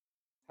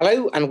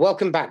Hello and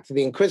welcome back to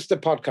the Inquisitor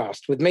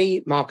podcast with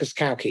me, Marcus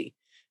Cauchi.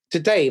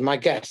 Today, my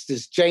guest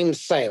is James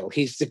Sale.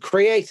 He's the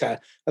creator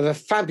of a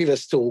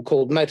fabulous tool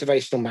called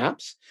Motivational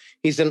Maps.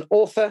 He's an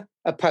author,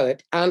 a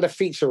poet, and a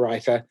feature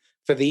writer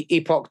for the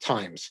Epoch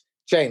Times.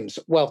 James,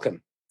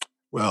 welcome.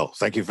 Well,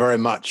 thank you very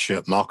much,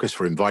 Marcus,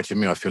 for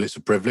inviting me. I feel it's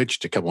a privilege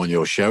to come on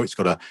your show. It's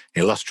got an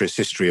illustrious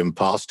history and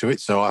past to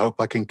it, so I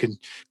hope I can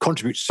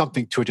contribute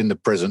something to it in the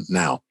present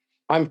now.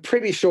 I'm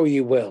pretty sure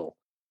you will.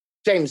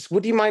 James,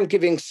 would you mind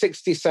giving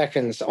 60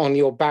 seconds on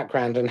your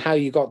background and how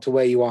you got to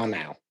where you are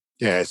now?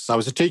 Yes, I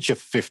was a teacher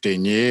for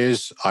 15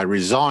 years. I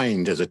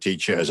resigned as a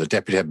teacher, as a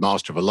deputy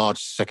headmaster of a large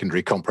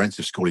secondary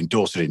comprehensive school in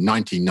Dorset in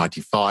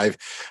 1995.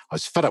 I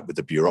was fed up with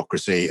the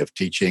bureaucracy of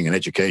teaching and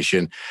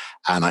education,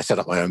 and I set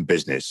up my own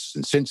business.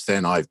 And since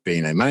then, I've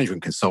been a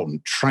management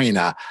consultant,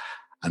 trainer,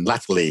 and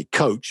latterly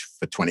coach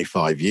for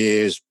 25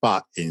 years.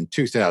 But in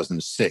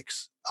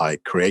 2006, I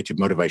created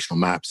Motivational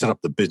Maps, set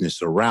up the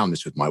business around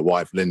this with my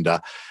wife,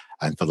 Linda.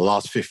 And for the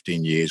last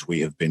 15 years,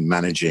 we have been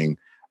managing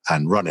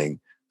and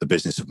running the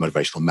business of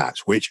Motivational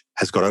Maps, which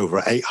has got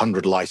over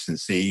 800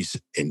 licensees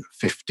in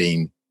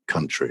 15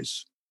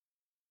 countries.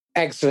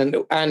 Excellent.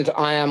 And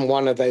I am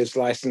one of those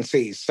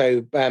licensees.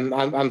 So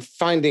I'm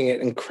finding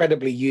it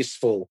incredibly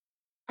useful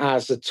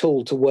as a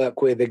tool to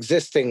work with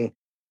existing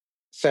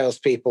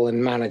salespeople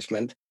and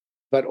management,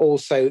 but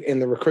also in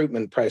the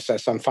recruitment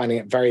process. I'm finding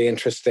it very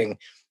interesting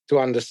to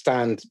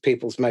understand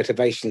people's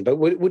motivation. But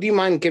would you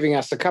mind giving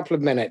us a couple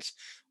of minutes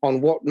on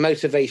what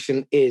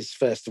motivation is,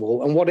 first of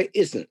all, and what it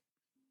isn't?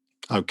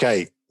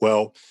 Okay,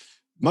 well,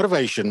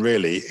 motivation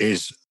really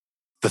is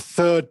the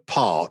third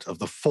part of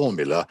the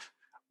formula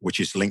which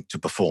is linked to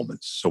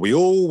performance. So we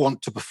all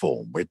want to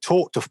perform. We're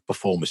taught to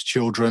perform as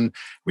children.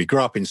 We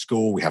grow up in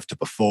school, we have to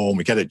perform.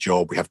 We get a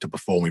job, we have to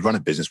perform. We run a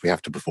business, we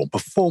have to perform.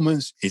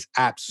 Performance is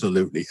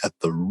absolutely at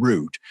the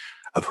root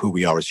of who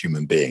we are as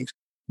human beings.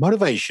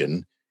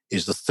 Motivation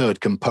is the third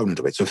component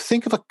of it. So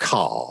think of a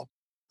car.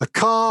 A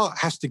car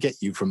has to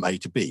get you from A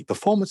to B.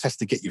 Performance has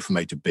to get you from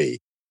A to B.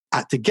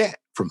 To get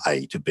from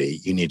A to B,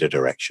 you need a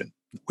direction,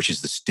 which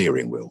is the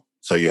steering wheel.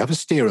 So you have a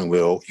steering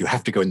wheel, you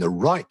have to go in the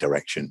right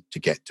direction to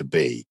get to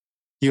B.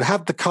 You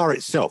have the car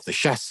itself, the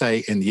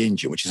chassis and the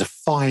engine, which is a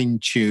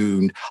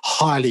fine-tuned,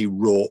 highly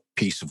wrought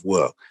piece of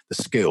work, the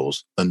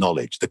skills, the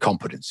knowledge, the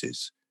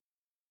competencies.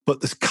 But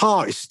this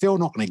car is still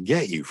not going to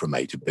get you from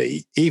A to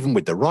B, even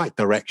with the right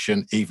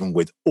direction, even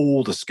with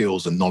all the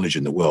skills and knowledge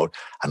in the world,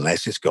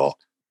 unless it's got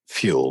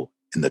fuel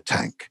in the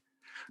tank.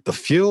 The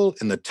fuel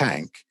in the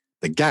tank,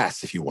 the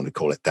gas, if you want to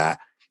call it that,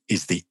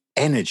 is the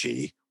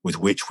energy with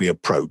which we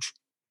approach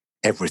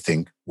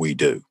everything we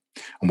do.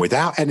 And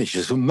without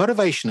energy, so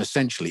motivation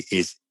essentially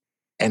is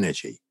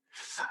energy.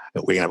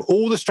 We can have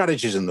all the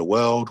strategies in the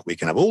world, we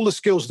can have all the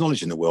skills and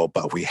knowledge in the world,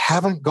 but if we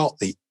haven't got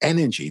the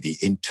energy, the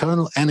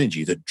internal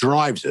energy that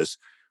drives us,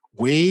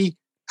 we,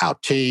 our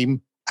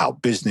team, our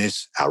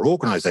business, our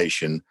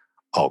organization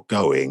are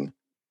going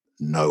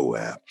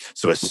nowhere.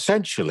 So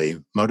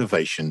essentially,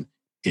 motivation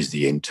is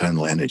the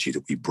internal energy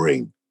that we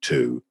bring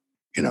to,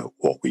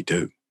 what we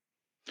do.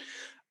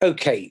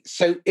 Okay,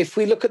 so if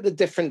we look at the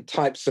different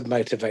types of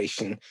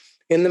motivation,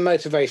 in the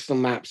motivational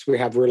maps, we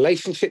have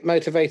relationship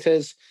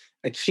motivators,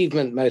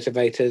 achievement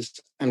motivators,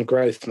 and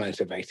growth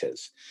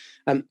motivators.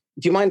 Do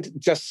you mind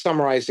just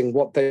summarizing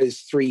what those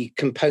three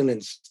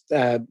components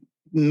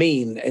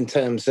mean in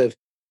terms of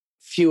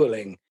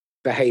fueling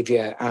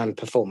behavior and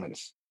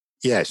performance?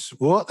 Yes,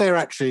 what they're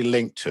actually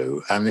linked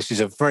to, and this is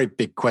a very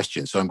big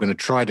question, so I'm going to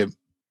try to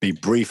be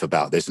brief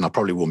about this, and I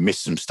probably will miss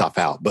some stuff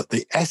out. But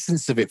the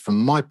essence of it, from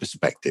my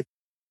perspective,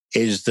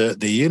 is that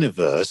the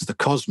universe, the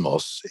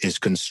cosmos, is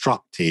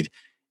constructed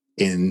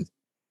in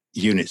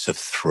units of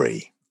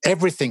three.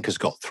 Everything has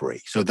got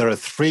three. So there are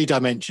 3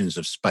 dimensions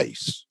of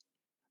space.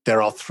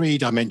 There are 3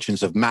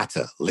 dimensions of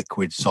matter,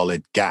 liquid,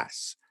 solid,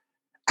 gas.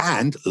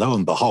 And lo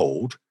and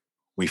behold,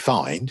 we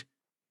find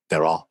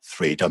there are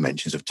 3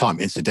 dimensions of time.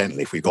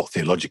 Incidentally, if we got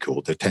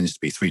theological, there tends to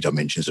be 3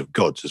 dimensions of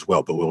gods as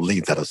well, but we'll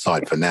leave that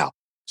aside for now.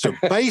 So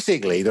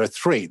basically, there are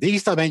 3.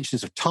 These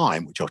dimensions of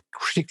time, which are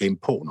critically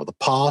important, are the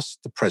past,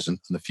 the present,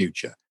 and the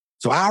future.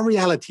 So our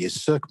reality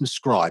is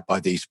circumscribed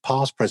by these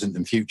past, present,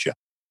 and future.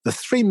 The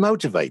 3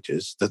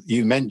 motivators that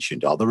you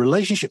mentioned are the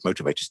relationship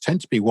motivators, tend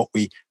to be what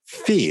we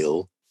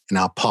feel in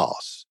our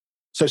past.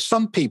 So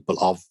some people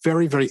are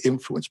very, very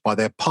influenced by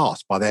their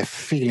past, by their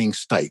feeling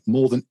state,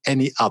 more than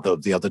any other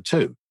of the other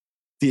 2.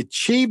 The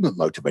achievement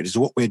motivators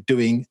are what we're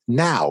doing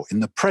now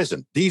in the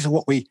present. These are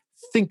what we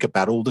think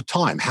about all the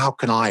time. How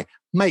can I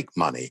make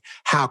money?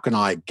 How can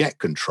I get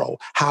control?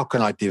 How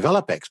can I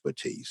develop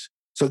expertise?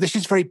 So this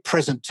is very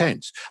present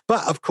tense.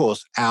 But of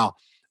course, our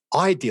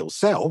ideal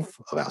self,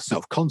 of our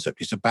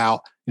self-concept, is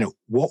about,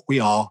 what we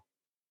are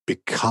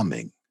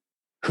becoming,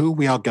 who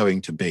we are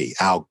going to be,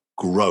 our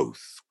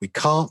growth. We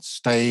can't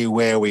stay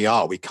where we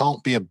are. We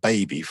can't be a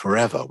baby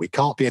forever. We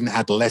can't be an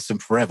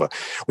adolescent forever.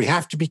 We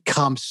have to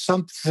become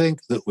something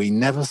that we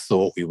never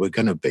thought we were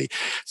going to be.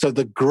 So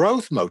the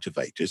growth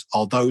motivators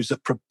are those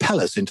that propel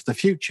us into the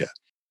future.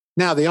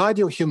 Now, the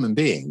ideal human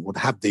being would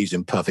have these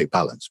in perfect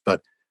balance,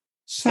 but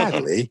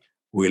Sadly,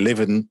 we live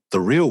in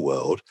the real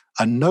world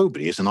and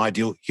nobody is an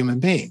ideal human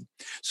being.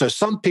 So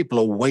some people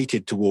are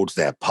weighted towards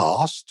their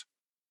past,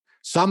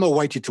 some are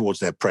weighted towards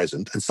their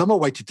present, and some are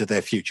weighted to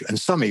their future, and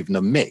some even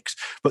a mix.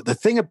 But the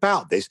thing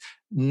about this,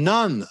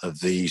 none of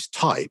these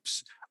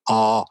types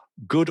are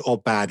good or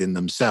bad in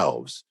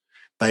themselves.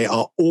 They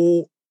are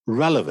all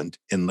relevant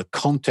in the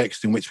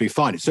context in which we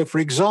find it. So, for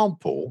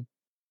example,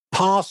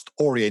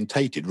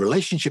 past-orientated,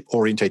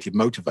 relationship-orientated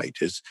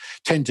motivators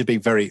tend to be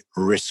very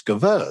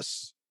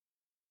risk-averse,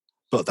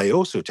 but they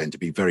also tend to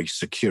be very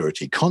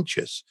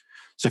security-conscious.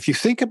 So if you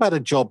think about a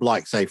job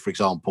like, say, for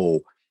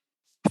example,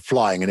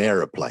 flying an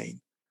aeroplane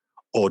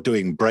or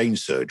doing brain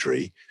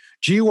surgery,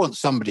 do you want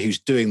somebody who's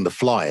doing the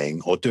flying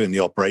or doing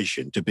the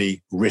operation to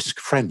be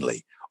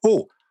risk-friendly?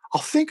 Oh, I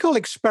think I'll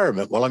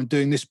experiment while I'm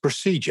doing this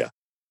procedure.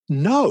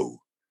 No.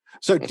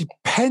 So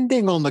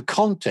depending on the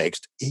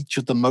context, each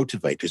of the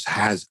motivators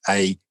has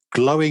a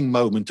glowing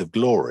moment of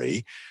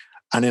glory.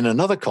 And in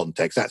another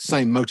context, that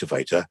same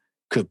motivator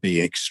could be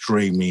an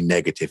extremely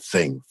negative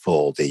thing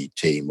for the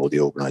team or the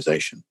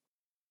organization.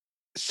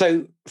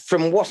 So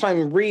from what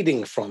I'm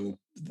reading from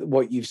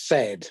what you've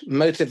said,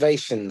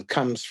 motivation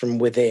comes from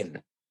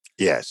within.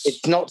 Yes.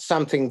 It's not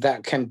something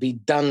that can be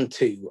done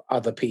to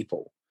other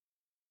people.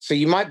 So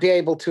you might be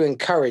able to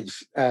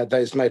encourage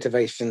those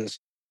motivations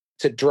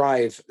to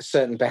drive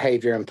certain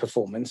behavior and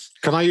performance.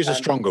 Can I use a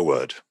stronger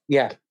word?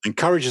 Yeah.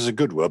 Encourage is a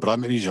good word, but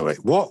I'm using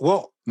it.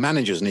 What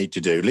managers need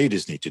to do,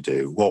 leaders need to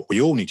do, what we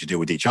all need to do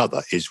with each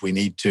other is we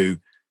need to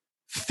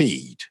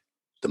feed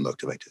the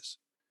motivators.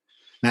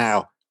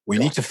 Now, we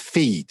need to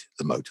feed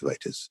the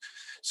motivators.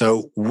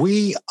 So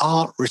we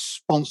aren't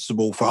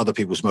responsible for other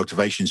people's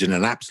motivations in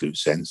an absolute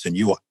sense. And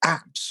you are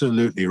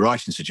absolutely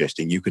right in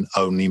suggesting you can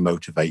only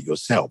motivate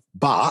yourself.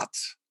 But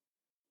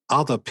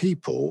other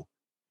people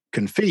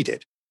can feed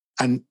it.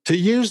 And to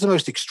use the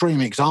most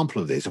extreme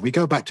example of this, if we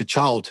go back to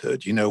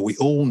childhood, we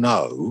all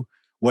know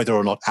whether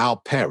or not our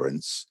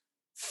parents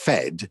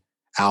fed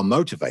our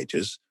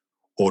motivators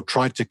or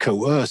tried to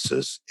coerce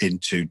us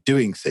into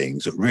doing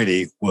things that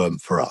really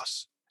weren't for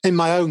us. In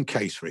my own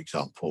case, for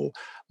example,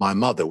 my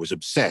mother was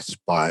obsessed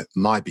by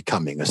my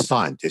becoming a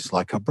scientist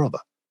like her brother,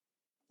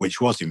 which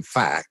was, in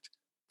fact,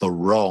 the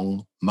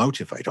wrong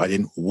motivator. I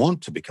didn't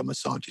want to become a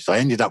scientist. I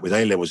ended up with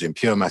A-levels in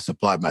pure maths,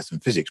 applied maths,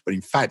 and physics. But in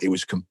fact, it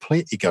was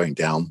completely going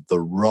down the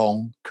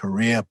wrong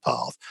career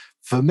path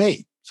for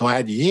me. So I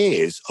had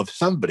years of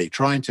somebody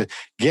trying to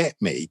get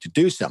me to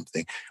do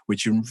something,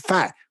 which in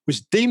fact was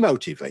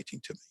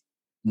demotivating to me,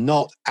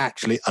 not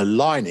actually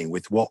aligning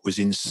with what was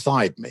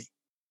inside me.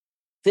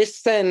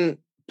 This then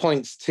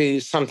points to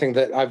something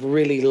that I've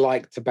really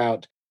liked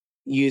about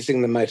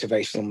using the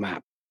motivational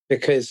map,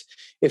 because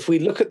if we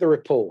look at the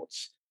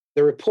reports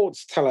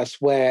tell us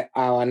where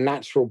our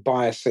natural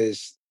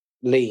biases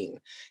lean.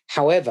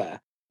 However,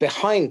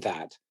 behind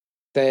that,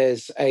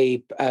 there's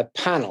a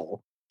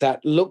panel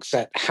that looks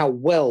at how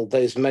well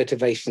those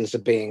motivations are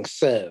being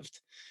served.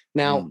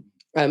 Now,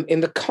 in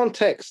the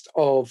context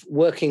of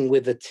working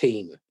with a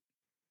team,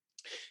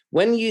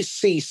 when you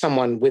see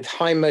someone with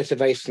high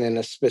motivation in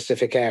a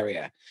specific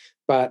area,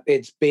 but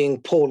it's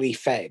being poorly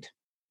fed,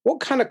 what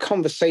kind of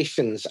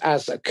conversations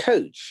as a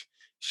coach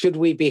should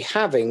we be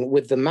having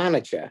with the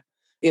manager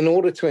in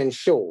order to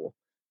ensure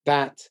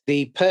that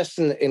the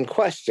person in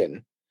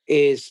question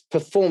is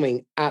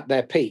performing at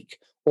their peak,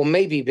 or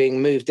maybe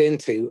being moved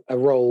into a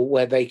role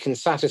where they can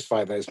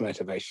satisfy those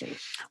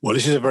motivations? Well,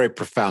 this is a very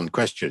profound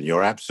question.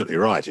 You're absolutely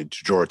right to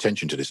draw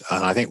attention to this.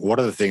 And I think one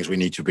of the things we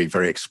need to be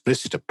very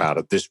explicit about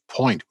at this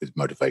point with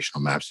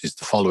motivational maps is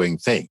the following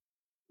thing.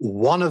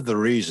 One of the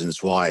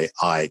reasons why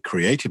I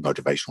created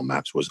motivational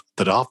maps was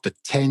that after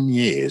 10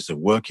 years of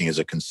working as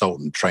a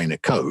consultant, trainer,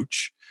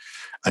 coach,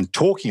 and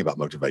talking about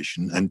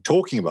motivation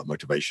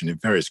in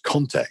various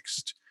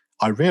contexts,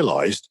 I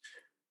realized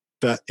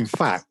that, in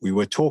fact, we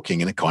were talking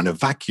in a kind of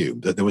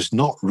vacuum, that there was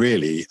not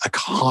really a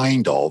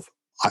kind of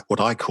what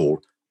I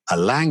call a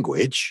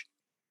language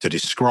to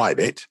describe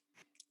it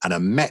and a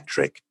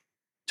metric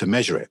to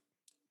measure it.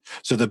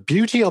 So the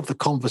beauty of the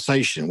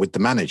conversation with the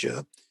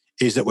manager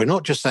is that we're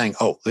not just saying,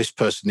 oh, this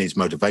person needs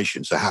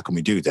motivation, so how can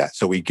we do that?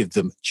 So we give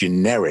them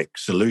generic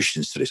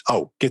solutions to this.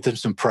 Oh, give them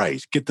some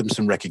praise, give them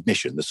some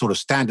recognition, the sort of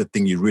standard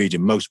thing you read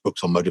in most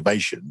books on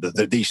motivation,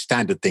 these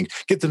standard things,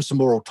 give them some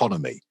more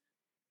autonomy.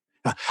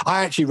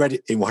 I actually read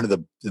it in one of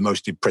the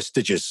most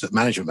prestigious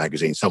management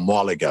magazines some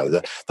while ago,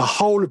 that the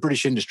whole of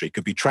British industry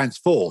could be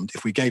transformed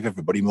if we gave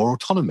everybody more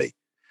autonomy.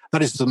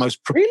 That is the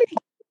most...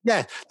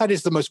 Yeah, that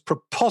is the most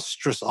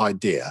preposterous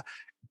idea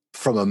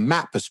from a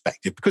map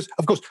perspective, because,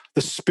 of course,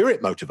 the spirit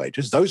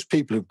motivators, those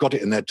people who've got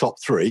it in their top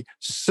three,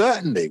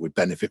 certainly would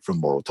benefit from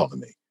more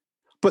autonomy.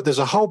 But there's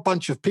a whole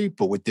bunch of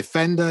people with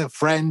Defender,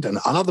 Friend, and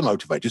other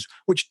motivators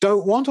which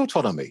don't want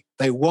autonomy.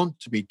 They want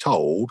to be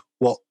told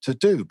what to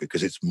do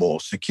because it's more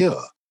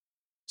secure.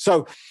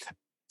 So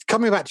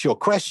coming back to your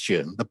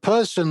question, the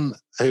person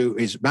who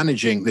is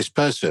managing this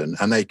person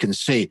and they can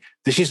see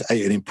this is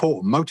an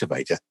important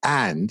motivator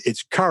and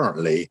it's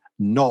currently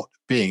not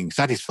being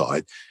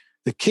satisfied,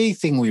 the key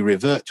thing we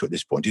revert to at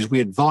this point is we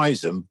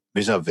advise them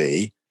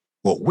vis-a-vis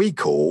what we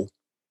call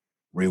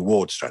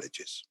reward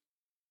strategies.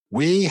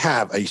 We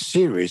have a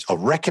series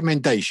of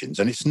recommendations,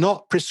 and it's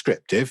not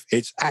prescriptive.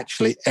 It's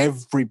actually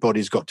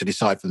everybody's got to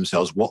decide for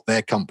themselves what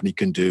their company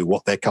can do,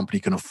 what their company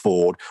can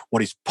afford,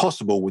 what is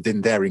possible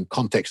within their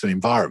context and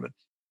environment.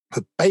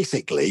 But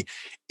basically,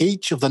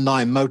 each of the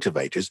 9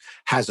 motivators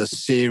has a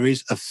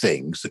series of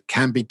things that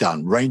can be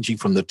done, ranging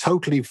from the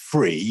totally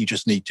free, you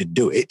just need to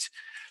do it,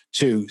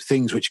 to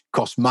things which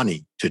cost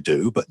money to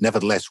do, but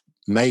nevertheless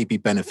may be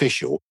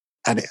beneficial.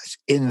 And it's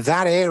in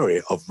that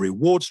area of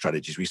reward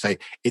strategies, we say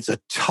it's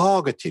a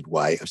targeted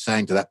way of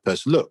saying to that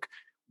person, look,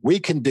 we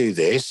can do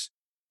this,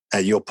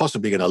 and you're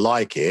possibly going to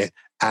like it,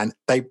 and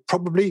they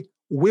probably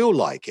will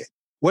like it.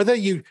 Whether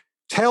you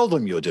tell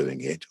them you're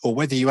doing it or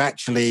whether you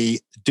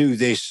actually do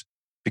this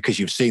because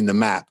you've seen the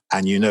map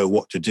and you know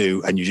what to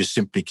do and you just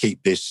simply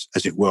keep this,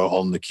 as it were,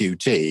 on the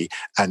QT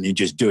and you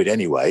just do it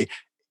anyway,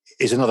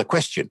 is another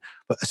question.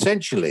 But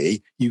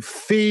essentially, you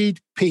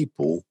feed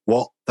people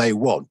what they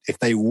want. If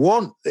they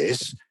want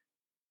this,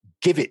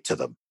 give it to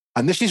them.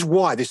 And this is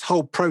why this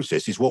whole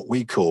process is what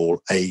we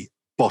call a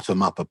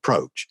bottom-up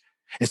approach.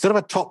 Instead of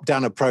a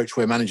top-down approach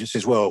where manager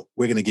says, well,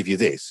 we're going to give you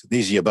this.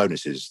 These are your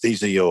bonuses.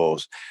 These are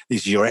yours.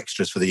 These are your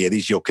extras for the year.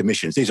 These are your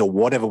commissions. These are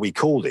whatever we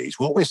call these.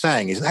 What we're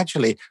saying is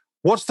actually,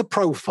 what's the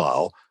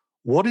profile?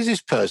 What is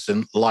this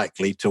person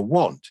likely to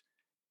want?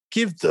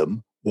 Give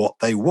them what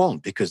they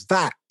want, because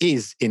that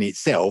is in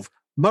itself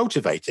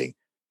motivating,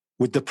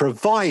 with the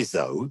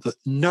proviso that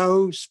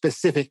no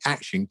specific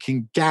action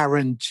can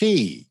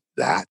guarantee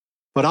that.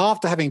 But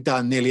after having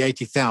done nearly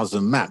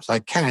 80,000 maps, I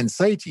can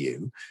say to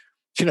you,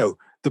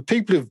 the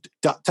people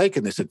who've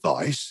taken this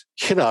advice,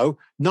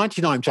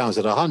 99 times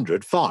out of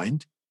 100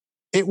 find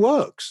it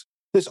works.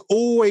 There's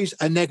always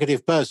a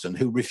negative person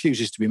who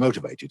refuses to be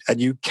motivated,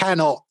 and you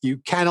cannot do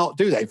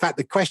that. In fact,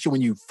 the question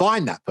when you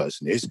find that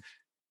person is,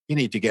 you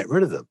need to get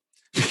rid of them.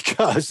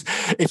 Because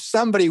if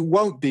somebody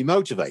won't be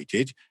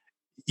motivated,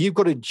 you've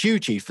got a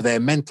duty for their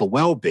mental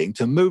well-being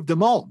to move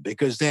them on,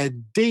 because they're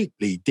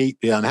deeply,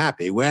 deeply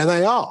unhappy where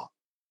they are.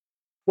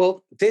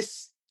 Well,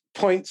 this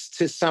points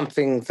to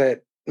something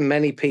that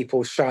many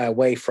people shy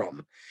away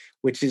from,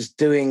 which is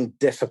doing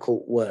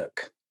difficult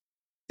work.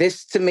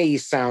 This to me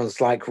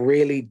sounds like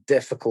really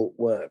difficult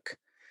work.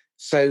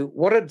 So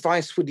what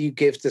advice would you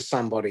give to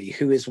somebody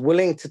who is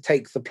willing to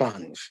take the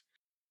plunge,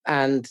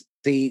 and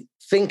the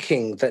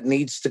thinking that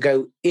needs to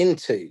go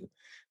into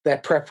their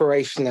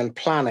preparation and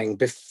planning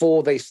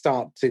before they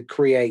start to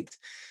create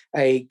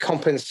a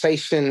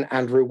compensation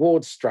and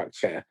reward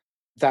structure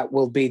that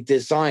will be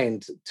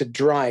designed to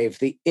drive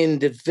the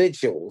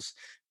individuals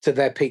to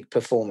their peak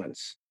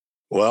performance?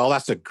 Well,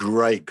 that's a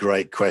great,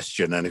 great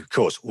question. And of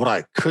course, what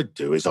I could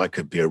do is I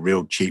could be a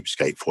real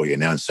cheapskate for you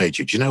now and say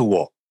to you, do you know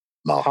what,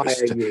 Marcus?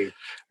 Hire you.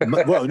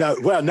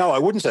 No, I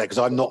wouldn't say it, because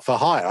I'm not for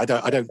hire. I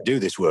don't do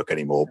this work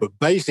anymore. But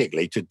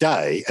basically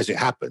today, as it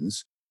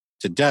happens,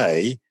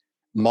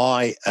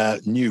 my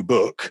new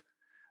book,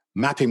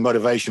 Mapping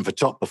Motivation for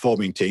Top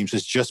Performing Teams,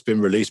 has just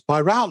been released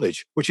by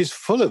Routledge, which is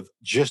full of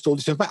just all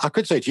this information. I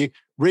could say to you,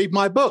 read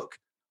my book,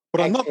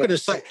 but I'm not going to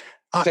say...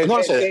 Give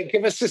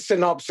us a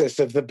synopsis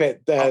of the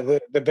bit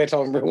the bit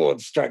on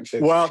reward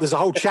structures. Well, there's a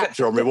whole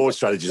chapter on reward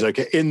strategies,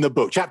 okay, in the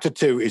book. Chapter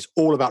 2 is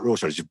all about reward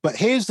strategies. But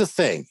here's the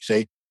thing,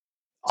 see,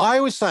 I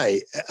would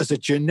say, as a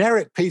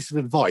generic piece of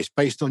advice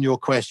based on your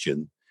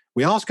question,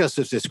 we ask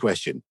ourselves this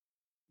question: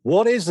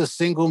 what is the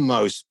single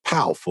most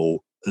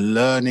powerful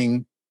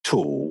learning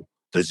tool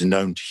that is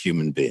known to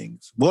human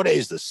beings? What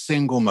is the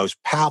single most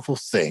powerful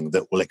thing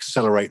that will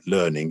accelerate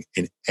learning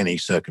in any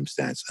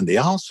circumstance? And the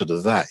answer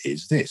to that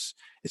is this.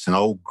 It's an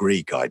old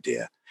Greek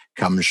idea,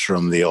 comes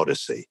from the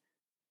Odyssey.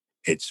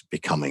 It's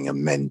becoming a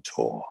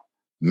mentor.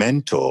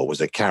 Mentor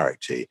was a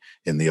character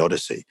in the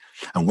Odyssey.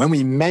 And when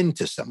we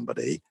mentor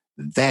somebody,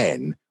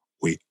 then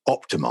we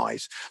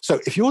optimize. So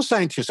if you're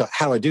saying to yourself,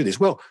 how do I do this?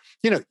 Well,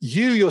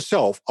 you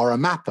yourself are a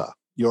mapper.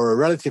 You're a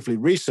relatively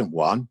recent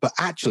one, but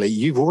actually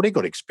you've already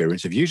got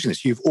experience of using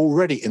this. You've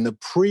already, in the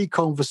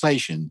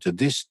pre-conversation to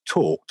this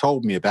talk,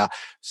 told me about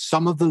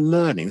some of the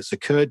learning that's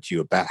occurred to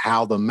you about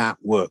how the map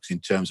works in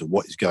terms of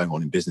what is going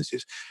on in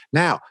businesses.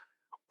 Now,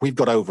 we've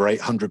got over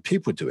 800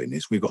 people doing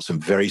this. We've got some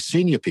very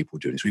senior people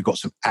doing this. We've got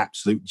some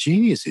absolute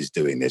geniuses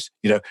doing this.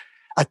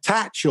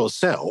 Attach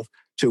yourself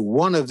to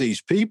one of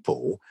these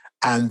people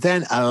and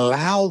then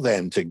allow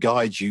them to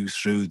guide you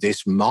through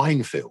this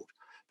minefield,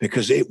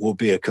 because it will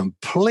be a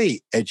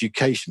complete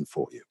education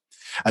for you.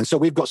 And so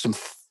we've got some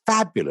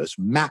fabulous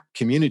map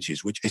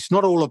communities, which it's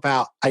not all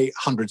about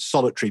 800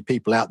 solitary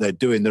people out there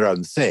doing their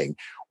own thing.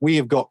 We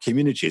have got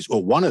communities,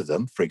 or one of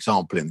them, for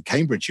example, in the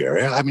Cambridge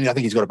area, I think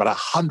he's got about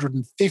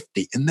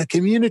 150 in the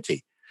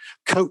community.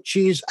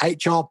 Coaches,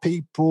 HR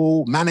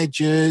people,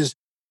 managers,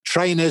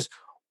 trainers,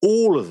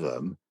 all of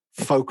them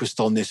focused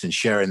on this and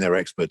sharing their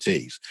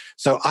expertise.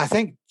 So I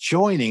think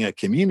joining a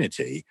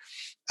community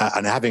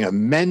and having a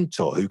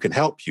mentor who can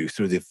help you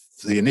through the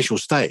initial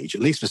stage,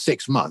 at least for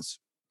 6 months,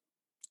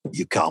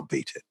 you can't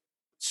beat it.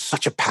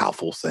 Such a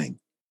powerful thing.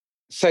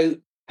 So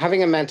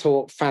having a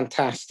mentor,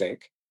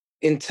 fantastic.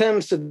 in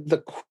terms of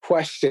the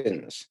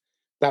questions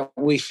that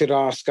we should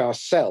ask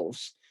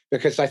ourselves,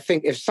 because I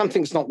think if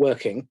something's not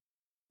working,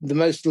 the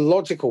most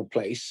logical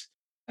place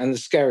and the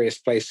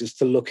scariest place is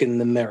to look in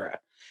the mirror.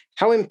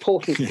 How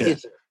important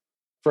is it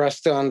for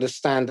us to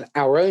understand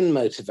our own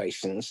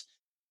motivations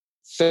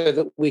so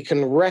that we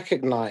can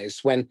recognize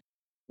when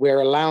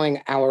we're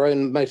allowing our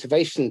own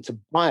motivation to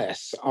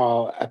bias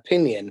our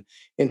opinion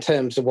in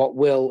terms of what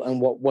will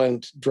and what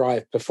won't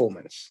drive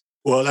performance?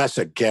 Well, that's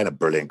again a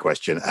brilliant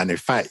question. And in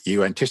fact,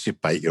 you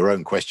anticipate your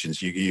own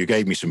questions. You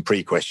gave me some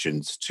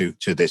pre-questions to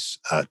this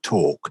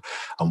talk.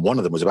 And one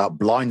of them was about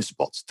blind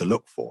spots to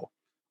look for.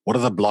 What are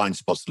the blind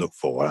spots to look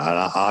for?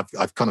 And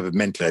I've kind of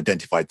mentally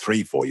identified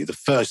three for you. The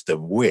first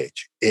of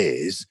which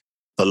is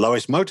the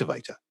lowest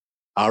motivator,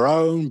 our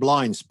own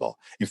blind spot.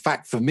 In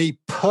fact, for me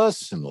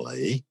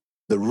personally,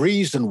 the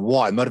reason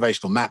why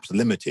Motivational Maps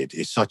Limited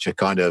is such a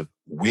kind of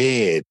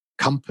weird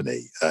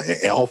company,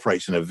 it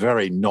operates in a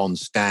very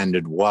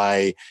non-standard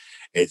way.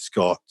 It's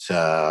got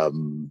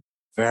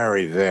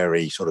very,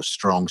 very sort of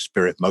strong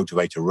spirit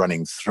motivator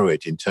running through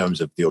it in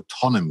terms of the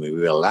autonomy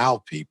we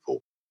allow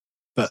people.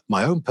 But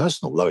my own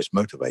personal lowest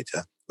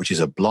motivator, which is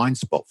a blind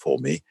spot for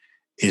me,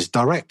 is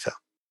director.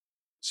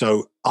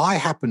 So I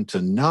happen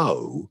to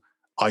know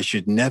I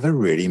should never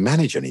really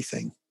manage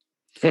anything,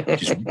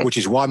 which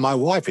is why my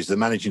wife is the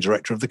managing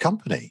director of the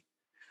company,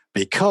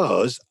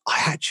 because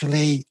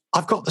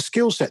I've got the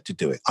skill set to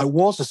do it. I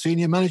was a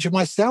senior manager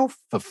myself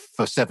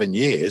for 7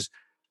 years,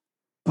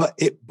 but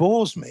it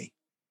bores me.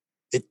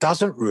 It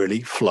doesn't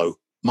really float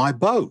my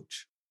boat.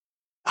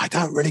 I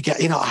don't really get,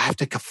 I have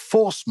to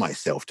force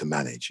myself to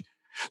manage.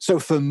 So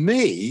for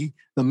me,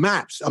 the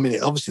maps,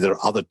 obviously there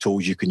are other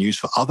tools you can use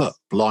for other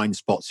blind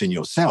spots in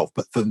yourself.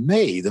 But for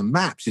me, the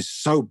maps is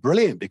so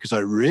brilliant because I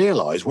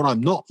realize what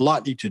I'm not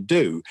likely to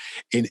do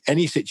in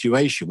any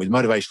situation with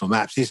motivational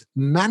maps is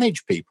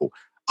manage people.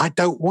 I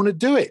don't want to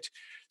do it.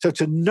 So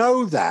to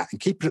know that and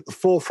keep it at the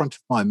forefront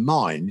of my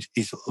mind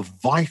is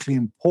vitally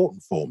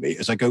important for me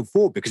as I go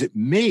forward, because it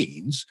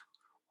means,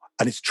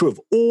 and it's true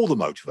of all the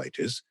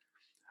motivators,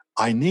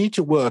 I need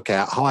to work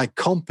out how I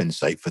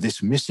compensate for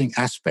this missing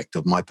aspect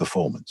of my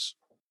performance.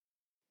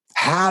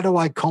 How do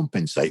I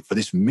compensate for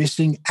this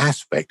missing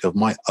aspect of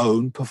my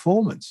own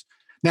performance?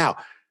 Now,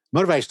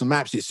 Motivational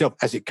Maps itself,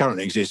 as it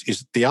currently exists,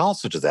 is the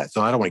answer to that.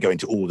 So I don't want to go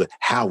into all the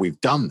how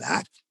we've done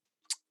that.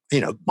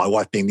 My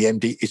wife being the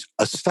MD is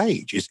a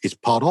stage, is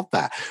part of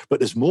that. But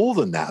there's more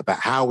than that about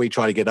how we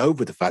try to get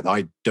over the fact that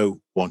I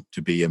don't want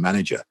to be a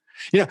manager.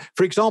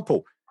 For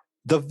example,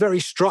 the very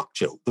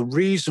structure, the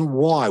reason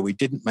why we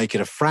didn't make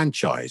it a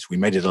franchise, we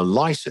made it a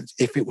license.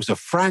 If it was a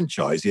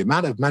franchise, the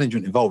amount of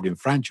management involved in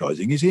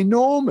franchising is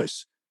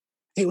enormous.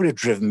 It would have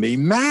driven me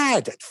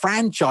mad.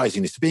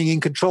 Franchising is being in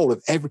control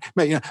of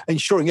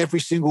ensuring every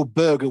single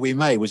burger we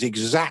made was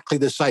exactly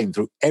the same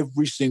through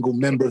every single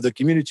member of the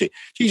community.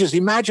 Jesus,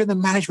 imagine the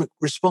management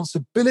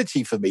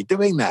responsibility for me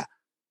doing that.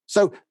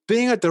 So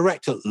being a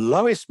director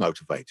lowest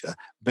motivator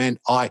meant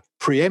I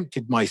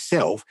preempted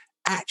myself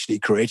actually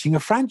creating a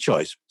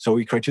franchise. So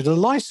we created a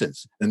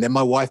license. And then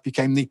my wife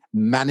became the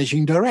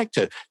managing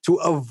director to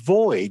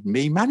avoid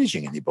me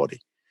managing anybody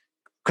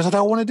because I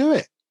don't want to do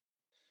it.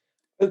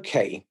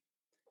 Okay.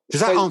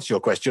 Does that answer your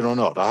question or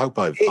not? I hope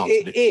I've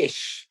answered it.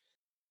 Ish.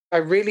 I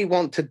really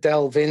want to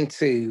delve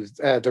into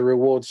the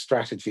reward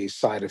strategies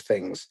side of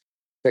things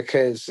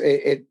because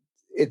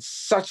it's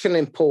such an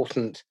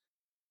important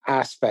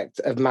aspect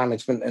of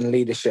management and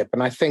leadership.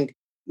 And I think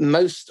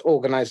most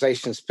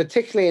organizations,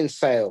 particularly in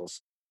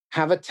sales,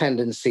 have a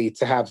tendency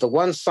to have the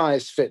one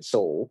size fits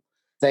all.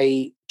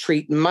 They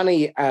treat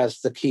money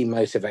as the key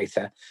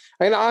motivator.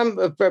 I'm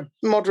a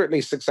moderately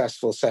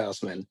successful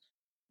salesman,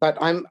 but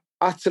I'm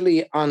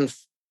utterly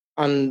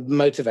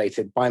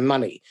unmotivated by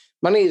money.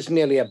 Money is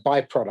merely a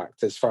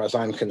byproduct, as far as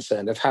I'm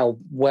concerned, of how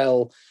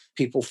well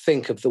people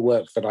think of the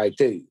work that I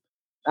do.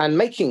 And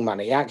making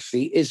money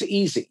actually is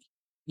easy.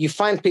 You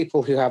find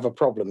people who have a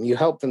problem, you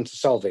help them to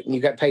solve it, and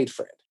you get paid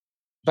for it.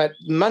 But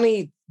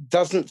money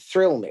doesn't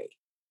thrill me.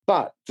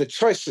 But the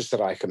choices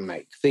that I can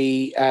make,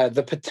 the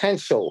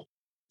potential.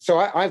 So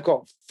I've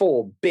got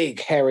 4 big,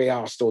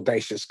 hairy-assed,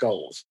 audacious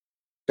goals.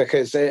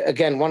 Because,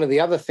 again, one of the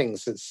other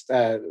things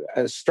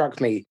that's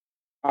struck me,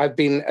 I've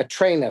been a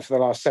trainer for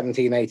the last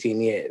 17,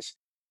 18 years.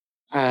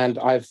 And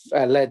I've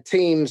led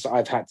teams,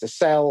 I've had to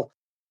sell.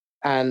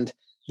 And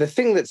the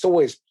thing that's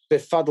always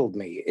befuddled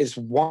me is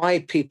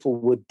why people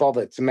would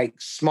bother to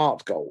make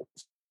SMART goals,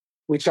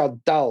 which are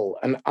dull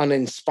and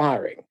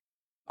uninspiring.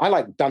 I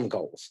like dumb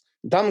goals.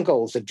 Dumb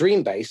goals are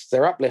dream-based,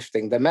 they're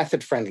uplifting, they're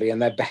method-friendly, and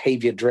they're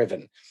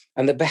behavior-driven.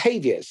 And the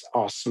behaviors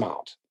are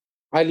smart.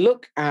 I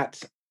look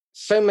at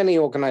so many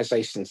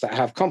organizations that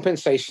have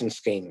compensation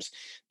schemes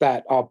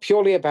that are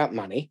purely about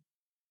money.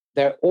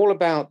 They're all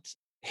about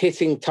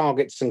hitting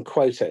targets and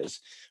quotas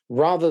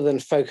rather than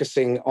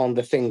focusing on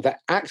the thing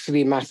that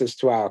actually matters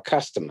to our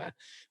customer,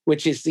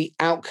 which is the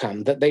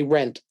outcome that they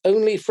rent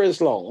only for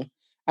as long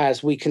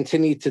as we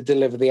continue to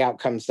deliver the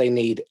outcomes they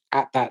need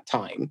at that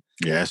time.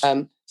 Yes.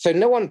 So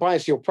no one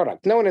buys your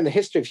product. No one in the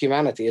history of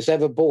humanity has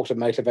ever bought a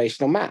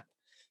motivational map.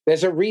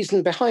 There's a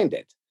reason behind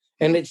it.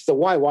 And it's the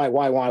why.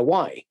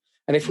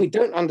 And if we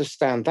don't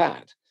understand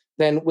that,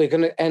 then we're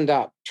going to end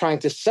up trying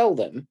to sell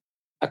them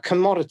a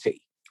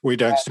commodity. We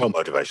don't sell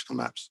motivational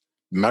maps.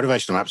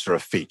 Motivational maps are a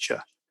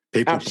feature.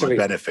 People buy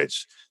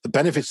benefits. The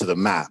benefits of the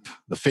map,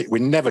 we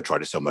never try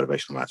to sell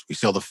motivational maps. We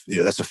sell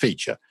that's a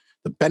feature.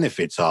 The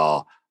benefits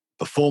are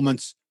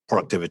performance,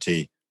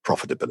 productivity,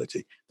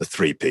 profitability, the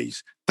 3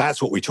 Ps.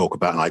 That's what we talk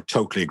about, and I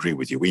totally agree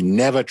with you. We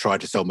never try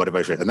to sell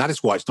motivation, and that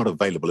is why it's not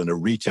available in a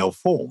retail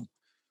form,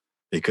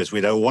 because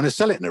we don't want to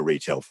sell it in a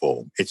retail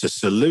form. It's a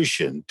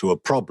solution to a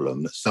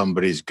problem that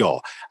somebody's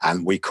got,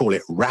 and we call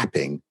it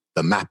wrapping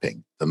the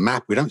mapping. The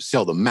map, we don't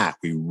sell the map,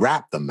 we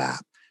wrap the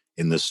map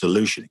in the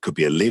solution. It could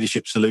be a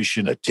leadership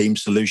solution, a team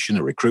solution,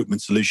 a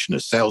recruitment solution, a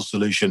sales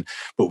solution,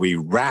 but we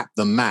wrap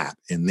the map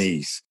in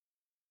these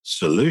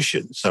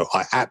solutions. So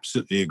I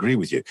absolutely agree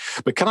with you.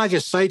 But can I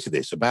just say to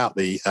this about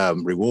the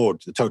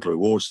the total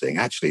rewards thing?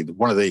 Actually,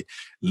 one of the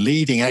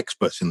leading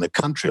experts in the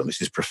country on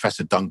this is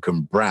Professor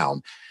Duncan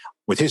Brown.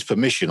 With his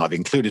permission, I've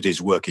included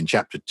his work in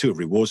chapter 2 of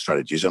Reward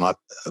Strategies, and I've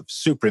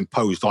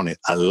superimposed on it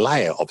a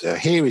layer of it.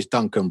 Here is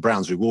Duncan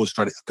Brown's reward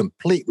strategy, a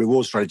complete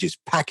reward strategies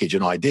package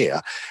and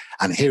idea.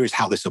 And here is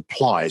how this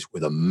applies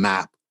with a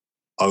map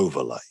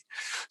overlay.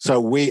 So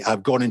we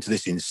have gone into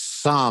this in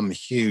some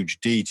huge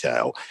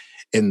detail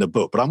in the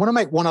book. But I want to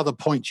make one other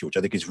point to you, which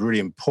I think is really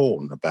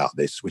important about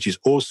this, which is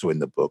also in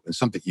the book and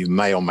something you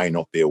may or may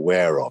not be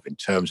aware of in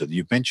terms of,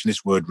 you've mentioned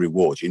this word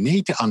rewards. You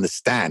need to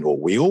understand, or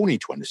we all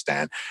need to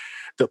understand,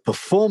 that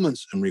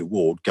performance and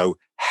reward go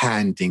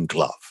hand in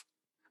glove.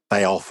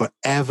 They are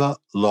forever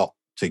locked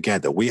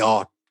together. We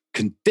are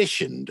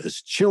conditioned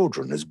as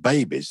children, as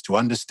babies, to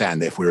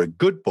understand that if we're a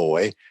good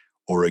boy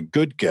or a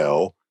good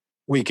girl,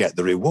 we get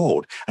the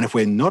reward. And if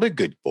we're not a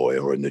good boy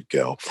or a good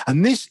girl,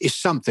 and this is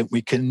something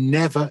we can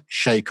never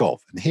shake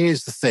off. And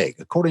here's the thing,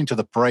 according to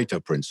the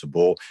Pareto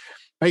principle,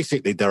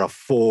 basically there are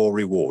 4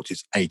 rewards.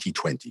 It's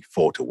 80-20,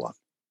 4-1.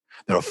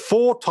 There are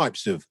 4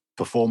 types of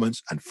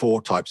performance and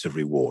 4 types of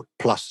reward,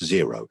 plus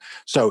 0.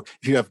 So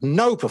if you have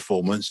no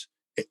performance,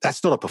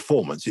 that's not a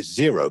performance, it's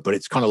 0, but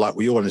it's kind of like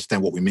we all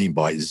understand what we mean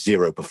by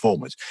 0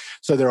 performance.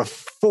 So there are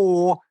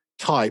 4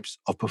 types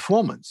of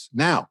performance.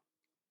 Now,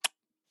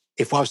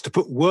 if I was to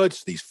put words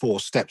to these 4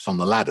 steps on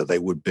the ladder, they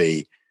would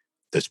be,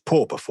 there's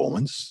poor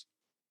performance,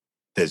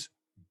 there's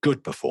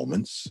good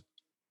performance,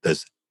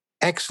 there's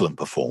excellent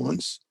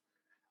performance,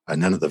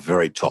 and then at the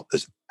very top,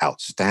 there's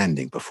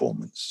outstanding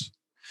performance.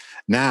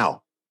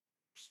 Now,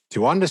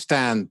 to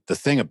understand the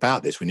thing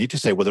about this, we need to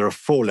say, well, there are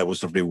 4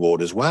 levels of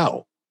reward as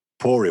well.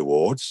 Poor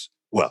rewards,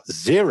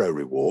 0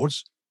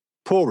 rewards,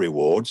 poor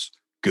rewards,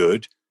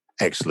 good,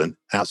 excellent,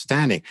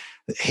 outstanding.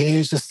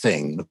 Here's the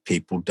thing that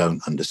people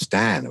don't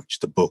understand, which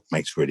the book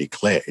makes really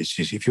clear. It's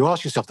just, if you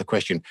ask yourself the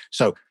question,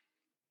 so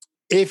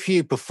if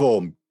you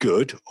perform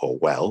good or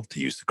well, to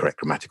use the correct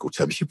grammatical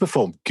term, if you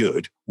perform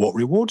good, what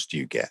rewards do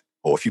you get?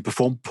 Or if you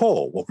perform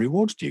poor, what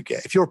rewards do you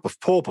get? If you're a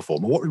poor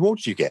performer, what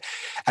rewards do you get?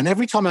 And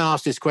every time I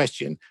ask this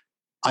question,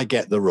 I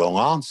get the wrong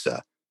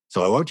answer.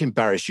 So I won't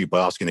embarrass you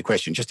by asking the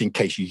question, just in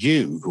case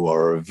you, who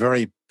are a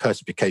very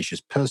perspicacious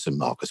person,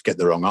 Marcus, get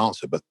the wrong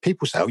answer. But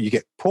people say, oh, you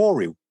get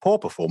poor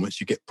performance,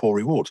 you get poor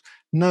rewards.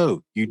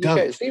 No, you don't.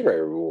 You get 0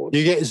 rewards.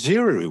 You get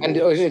 0 rewards. And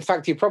in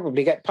fact, you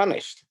probably get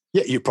punished.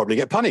 Yeah, you probably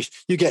get punished.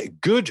 You get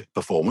good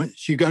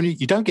performance. You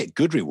don't get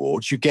good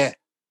rewards. You get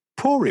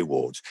poor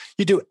rewards.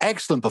 You do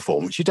excellent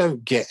performance. You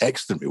don't get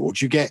excellent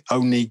rewards. You get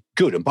only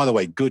good. And by the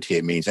way, good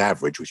here means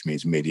average, which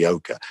means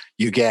mediocre.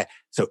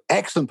 So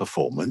excellent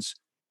performance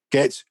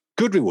gets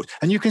good rewards.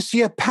 And you can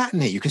see a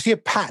pattern here. You can see a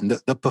pattern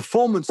that the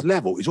performance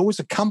level is always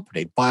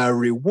accompanied by a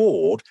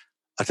reward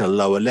at a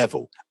lower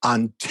level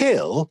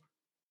until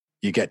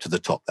you get to the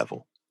top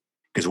level.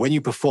 Because when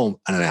you perform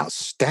in an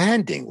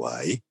outstanding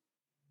way,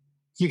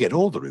 you get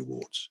all the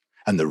rewards.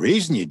 And the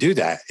reason you do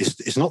that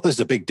is not there's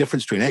a big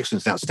difference between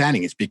excellence and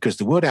outstanding. It's because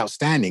the word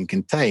outstanding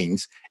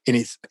contains in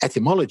its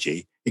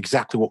etymology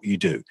exactly what you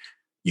do.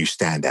 You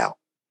stand out.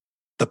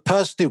 The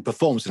person who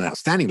performs at an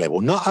outstanding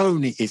level not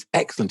only is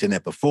excellent in their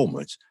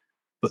performance,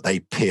 but they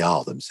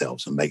PR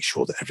themselves and make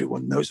sure that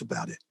everyone knows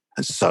about it.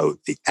 And so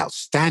the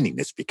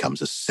outstandingness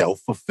becomes a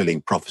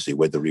self-fulfilling prophecy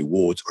where the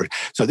rewards are.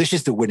 So this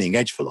is the winning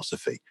edge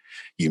philosophy.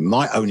 You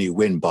might only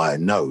win by a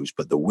nose,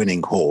 but the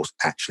winning horse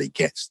actually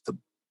gets the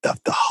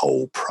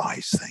whole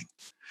prize thing.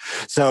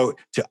 So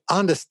to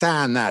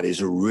understand that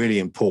is a really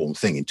important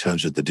thing in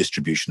terms of the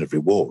distribution of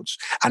rewards.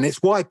 And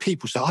it's why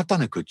people say, I've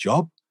done a good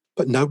job,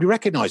 but nobody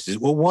recognizes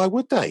it. Well, why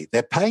would they?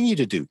 They're paying you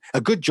to do.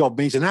 A good job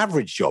means an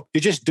average job.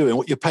 You're just doing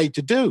what you're paid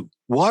to do.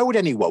 Why would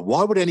any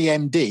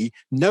MD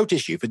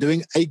notice you for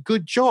doing a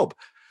good job?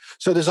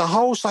 So there's a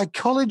whole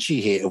psychology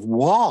here of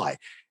why,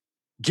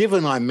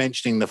 given I'm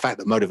mentioning the fact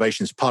that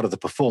motivation is part of the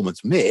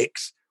performance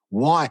mix,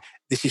 why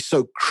this is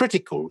so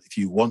critical if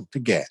you want to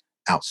get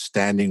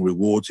outstanding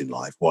rewards in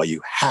life, why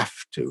you have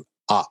to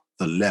up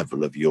the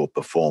level of your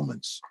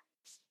performance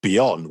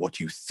beyond what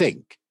you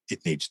think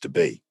it needs to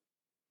be.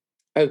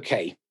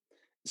 Okay,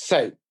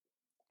 so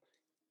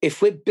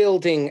if we're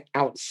building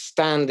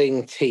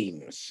outstanding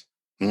teams,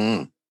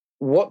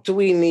 what do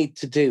we need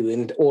to do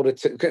in order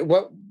to...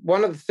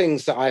 One of the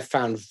things that I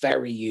found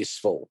very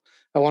useful,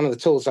 and one of the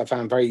tools I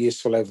found very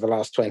useful over the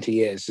last 20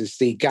 years is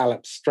the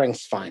Gallup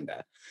Strengths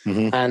Finder,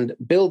 and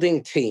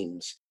building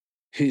teams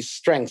whose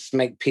strengths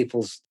make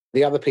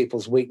the other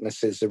people's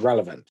weaknesses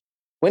irrelevant.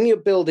 When you're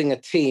building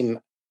a team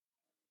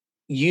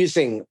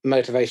using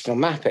motivational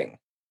mapping,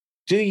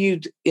 do you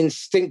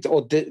instinct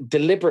or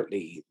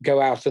deliberately go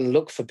out and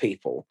look for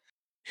people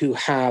who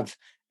have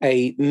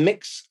a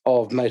mix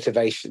of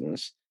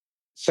motivations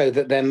so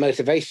that their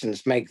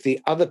motivations make the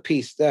other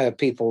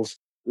people's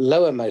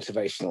lower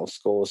motivational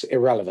scores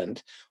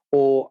irrelevant?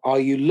 Or are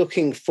you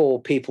looking for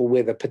people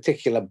with a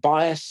particular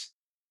bias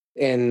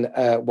in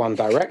one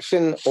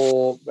direction?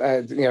 Or,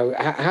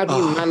 how do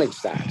you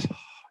manage that?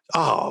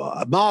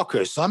 Oh,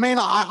 Marcus, I mean,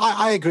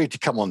 I agreed to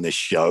come on this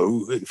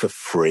show for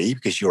free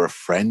because you're a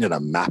friend and a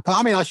mapper.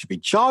 I mean, I should be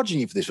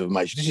charging you for this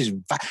information.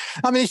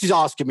 This is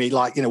asking me,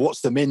 like, what's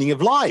the meaning of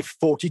life?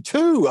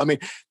 42. I mean,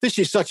 this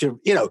is such a,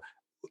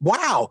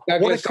 wow.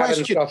 Douglas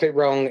Adams got it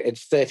wrong.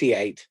 It's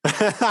 38.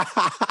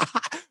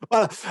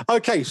 Well,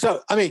 okay.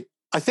 So, I mean,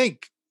 I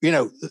think,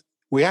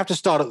 we have to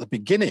start at the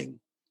beginning.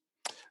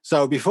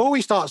 So before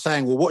we start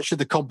saying, well, what should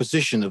the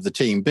composition of the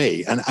team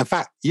be? And in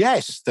fact,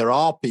 yes, there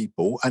are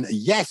people, and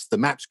yes, the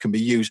maps can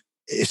be used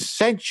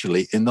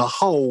essentially in the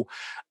whole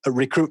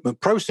recruitment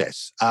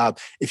process.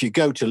 If you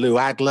go to Lou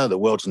Adler, the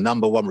world's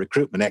 #1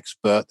 recruitment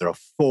expert, there are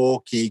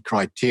 4 key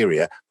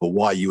criteria for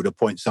why you would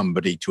appoint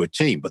somebody to a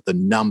team. But the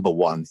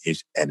 #1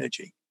 is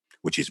energy,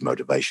 which is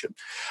motivation.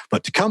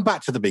 But to come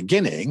back to the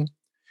beginning,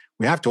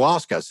 we have to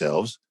ask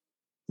ourselves,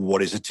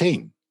 what is a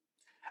team?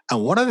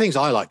 And one of the things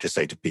I like to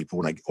say to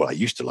people, I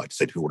used to like to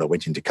say to people when I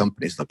went into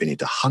companies, and I've been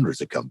into hundreds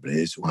of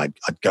companies, when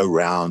I'd go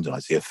around and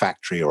I'd see a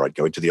factory, or I'd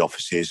go into the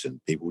offices and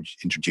people would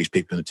introduce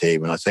people in the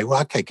team, and I'd say,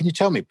 well, okay, can you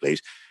tell me,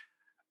 please,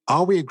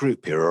 are we a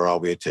group here or are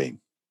we a team?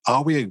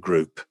 Are we a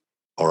group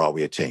or are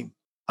we a team?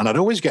 And I'd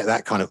always get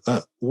that kind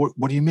of,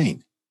 what do you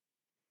mean?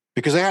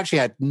 Because I actually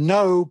had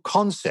no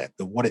concept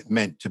of what it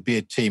meant to be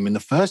a team in the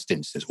first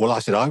instance. Well, I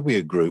said, are we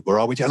a group or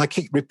are we a team? And I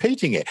keep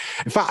repeating it.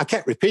 In fact, I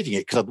kept repeating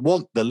it because I'd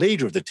want the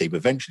leader of the team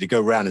eventually to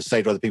go around and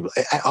say to other people,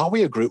 are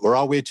we a group or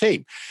are we a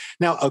team?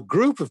 Now, a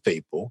group of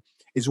people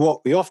is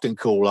what we often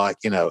call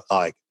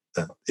a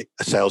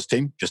sales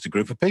team, just a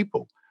group of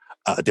people.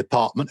 A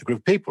department, a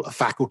group of people. A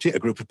faculty, a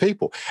group of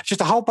people. It's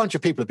just a whole bunch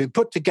of people have been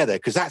put together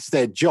because that's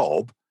their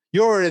job.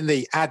 You're in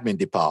the admin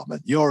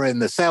department, you're in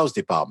the sales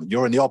department,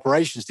 you're in the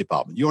operations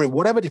department, you're in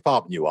whatever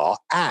department you are,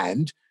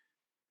 and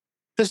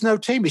there's no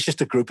team. It's just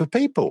a group of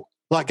people,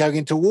 like going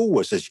into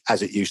Woolworths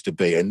as it used to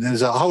be. And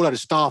there's a whole lot of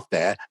staff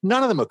there.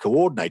 None of them are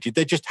coordinated.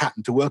 They just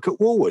happen to work at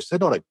Woolworths. They're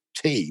not a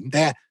team.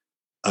 They're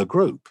a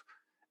group.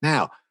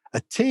 Now,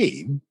 a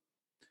team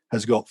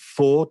has got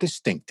 4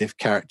 distinctive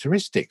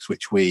characteristics,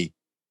 which we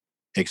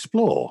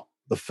explore.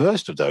 The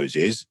first of those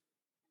is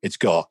it's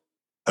got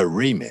a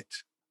remit.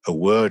 A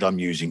word I'm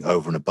using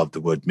over and above the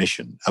word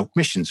mission.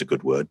 Mission's a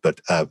good word, but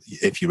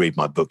if you read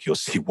my book, you'll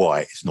see why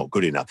it's not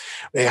good enough.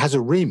 It has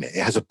a remit.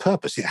 It has a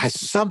purpose. It has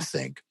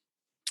something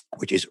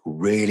which is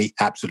really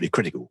absolutely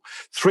critical.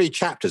 3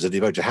 chapters are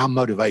devoted to how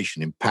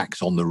motivation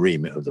impacts on the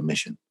remit of the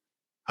mission.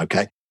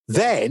 Okay.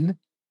 Then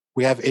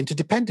we have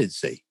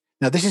interdependency.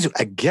 Now, this is,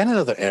 again,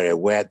 another area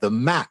where the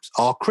maps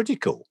are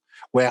critical,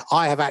 where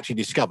I have actually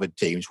discovered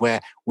teams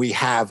where we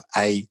have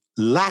a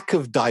lack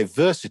of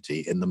diversity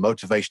in the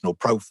motivational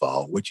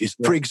profile, which is,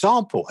 for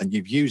example, and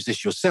you've used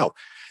this yourself,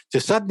 to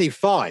suddenly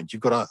find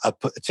you've got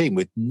a team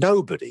with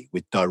nobody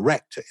with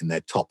director in their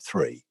top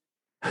 3.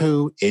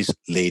 Who is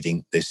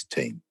leading this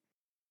team?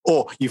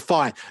 Or you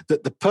find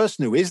that the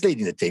person who is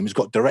leading the team has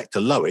got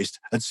director lowest,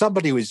 and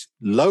somebody who is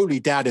lowly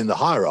down in the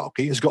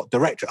hierarchy has got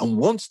director and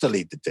wants to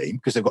lead the team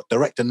because they've got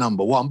director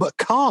 #1, but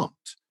can't.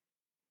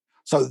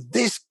 So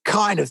this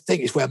kind of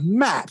thing is where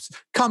maps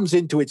comes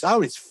into its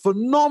own. It's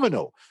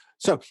phenomenal.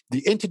 So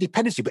the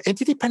interdependency, but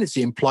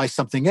interdependency implies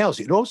something else.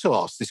 It also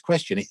asks this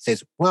question. It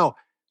says, well,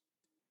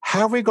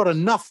 have we got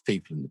enough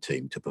people in the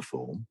team to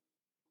perform,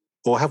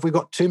 or have we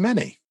got too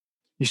many?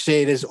 You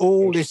see, there's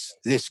all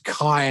this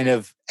kind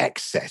of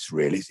excess,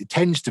 really. It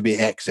tends to be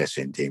excess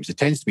in teams. It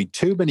tends to be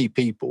too many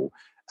people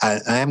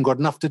and they haven't got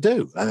enough to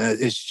do. And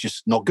it's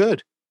just not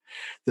good.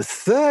 The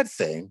third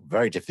thing,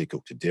 very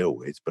difficult to deal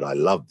with, but I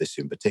love this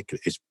in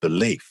particular, is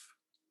belief.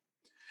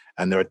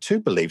 And there are 2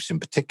 beliefs in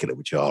particular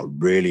which are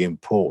really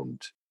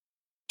important.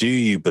 Do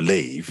you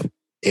believe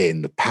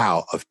in the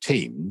power of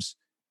teams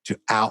to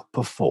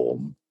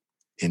outperform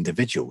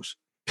individuals?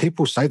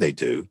 People say they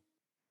do,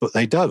 but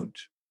they don't.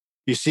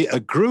 You see, a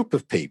group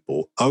of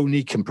people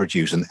only can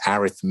produce an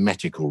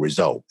arithmetical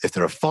result. If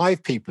there are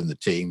 5 people in the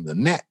team, the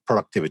net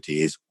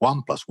productivity is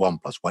 1 + 1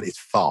 + 1 is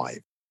 5.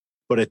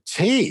 But a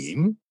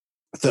team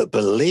that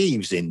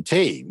believes in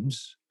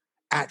teams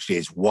actually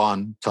is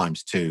 1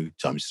 × 2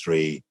 ×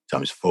 3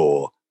 ×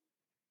 4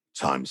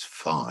 ×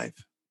 5.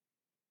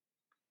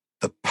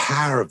 The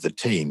power of the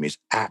team is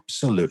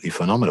absolutely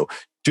phenomenal.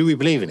 Do we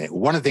believe in it?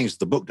 One of the things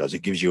the book does,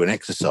 it gives you an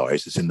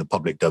exercise that's in the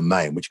public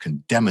domain, which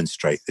can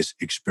demonstrate this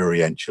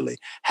experientially,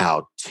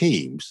 how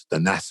teams, the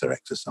NASA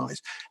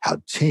exercise,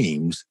 how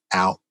teams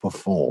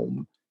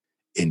outperform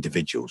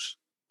individuals.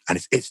 And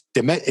it's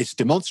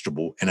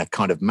demonstrable in a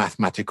kind of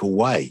mathematical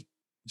way,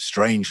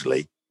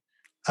 strangely,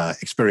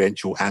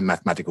 experiential and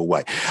mathematical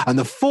way. And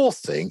the fourth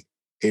thing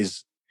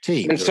is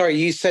teams. And sorry,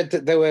 you said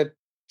that there were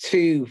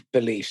two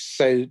beliefs.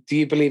 So do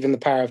you believe in the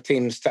power of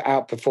teams to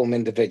outperform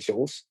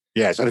individuals?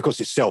 Yes, and of course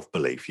it's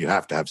self-belief. You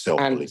have to have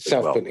self-belief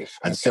as well.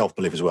 And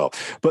self-belief as well.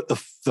 But the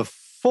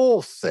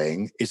fourth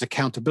thing is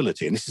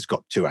accountability. And this has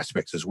got two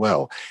aspects as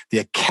well. The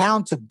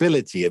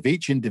accountability of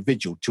each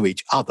individual to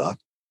each other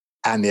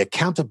and the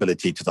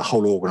accountability to the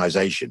whole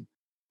organization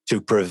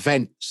to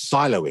prevent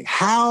siloing.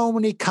 How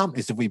many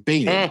companies have we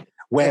been in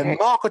where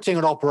marketing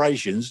and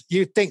operations,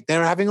 you think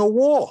they're having a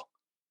war?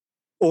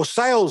 Or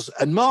sales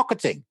and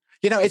marketing?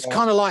 It's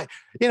kind of like,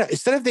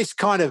 instead of this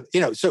kind of,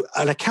 so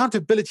an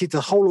accountability to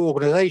the whole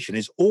organization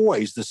is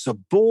always the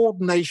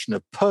subordination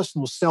of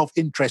personal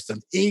self-interest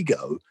and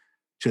ego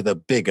to the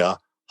bigger,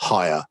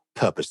 higher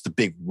purpose, the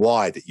big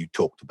why that you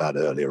talked about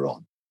earlier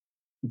on.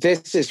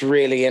 This is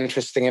really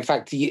interesting. In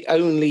fact,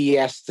 only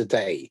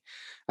yesterday,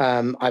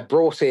 I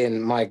brought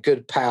in my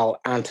good pal,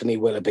 Anthony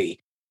Willoughby,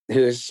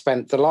 who has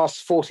spent the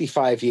last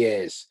 45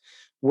 years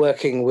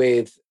working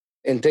with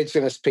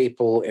Indigenous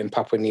people in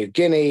Papua New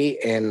Guinea,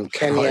 in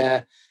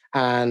Kenya,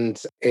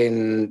 and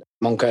in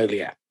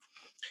Mongolia.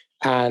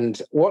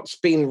 And what's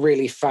been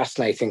really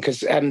fascinating,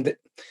 because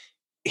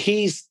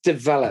he's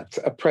developed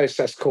a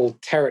process called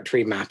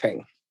territory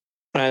mapping.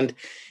 And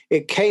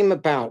it came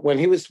about when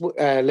he was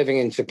living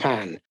in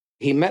Japan.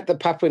 He met the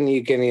Papua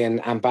New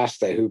Guinean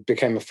ambassador, who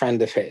became a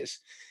friend of his.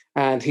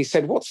 And he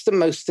said, "What's the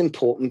most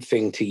important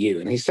thing to you?"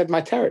 And he said,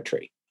 "My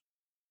territory."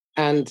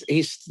 And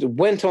he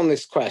went on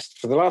this quest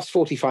for the last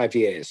 45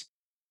 years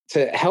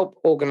to help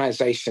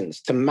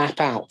organizations to map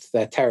out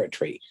their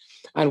territory.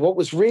 And what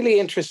was really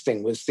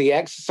interesting was the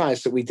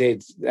exercise that we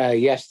did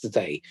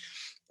yesterday,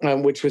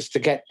 which was to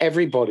get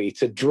everybody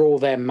to draw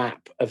their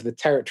map of the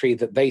territory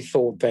that they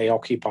thought they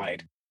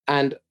occupied.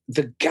 And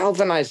the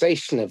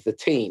galvanization of the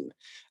team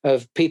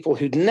of people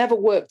who'd never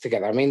worked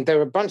together. I mean, there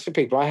were a bunch of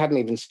people I hadn't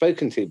even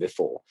spoken to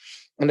before,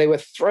 and they were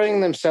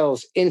throwing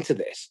themselves into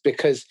this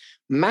because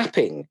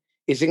mapping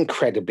is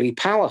incredibly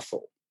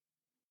powerful.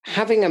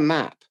 Having a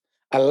map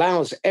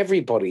allows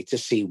everybody to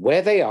see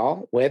where they are,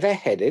 where they're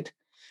headed.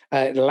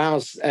 It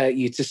allows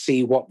you to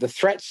see what the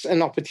threats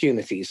and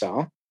opportunities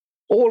are,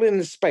 all in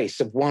the space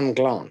of one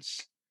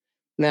glance.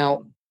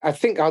 Now, I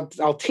think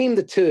I'll team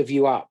the two of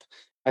you up,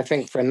 I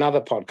think, for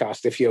another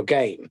podcast if you're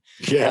game.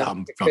 Yeah,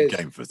 I'm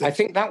game for this. I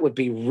think that would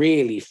be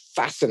really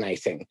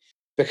fascinating,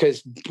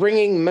 because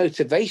bringing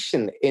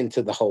motivation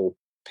into the whole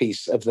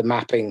piece of the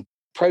mapping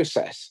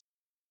process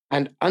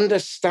and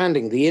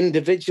understanding the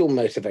individual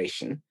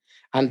motivation,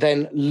 and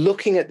then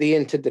looking at the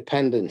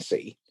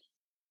interdependency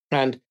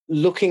and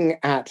looking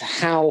at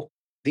how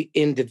the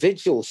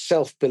individual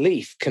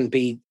self-belief can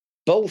be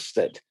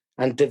bolstered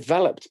and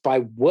developed by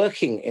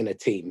working in a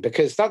team.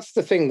 Because that's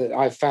the thing that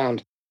I've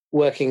found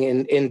working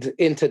in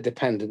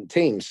interdependent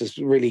teams has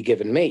really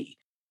given me,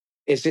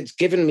 is it's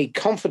given me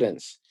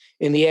confidence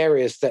in the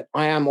areas that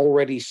I am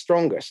already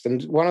strongest.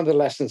 And one of the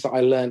lessons that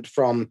I learned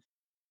from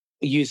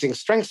using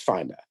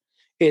StrengthsFinder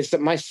is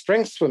that my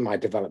strengths were my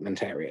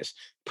development areas.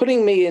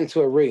 Putting me into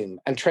a room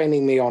and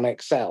training me on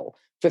Excel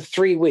for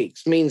 3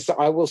 weeks means that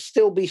I will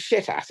still be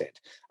shit at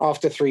it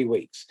after 3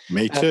 weeks.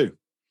 Me too.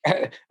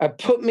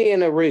 Put me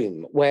in a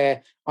room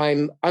where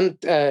I'm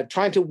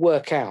trying to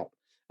work out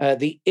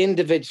the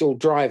individual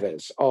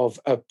drivers of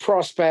a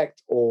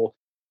prospect or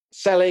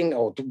selling,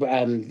 or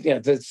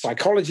the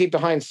psychology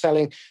behind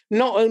selling.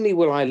 Not only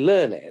will I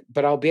learn it,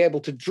 but I'll be able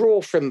to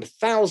draw from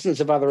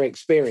thousands of other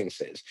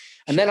experiences,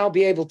 and then I'll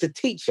be able to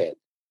teach it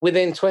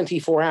within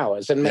 24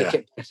 hours and make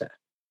it better.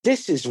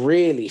 This is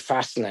really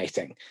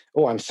fascinating.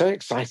 Oh, I'm so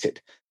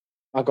excited.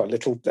 I've got a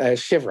little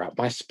shiver up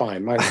my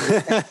spine.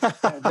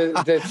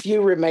 The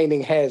few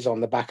remaining hairs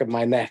on the back of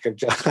my neck have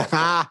just...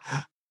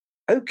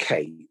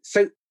 Okay,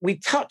 so we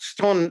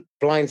touched on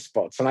blind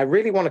spots, and I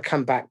really want to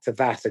come back to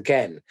that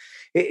again.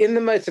 In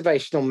the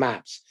motivational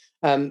maps,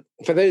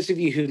 for those of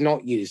you who've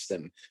not used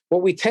them,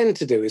 what we tend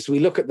to do is we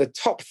look at the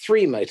top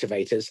 3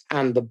 motivators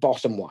and the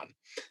bottom one.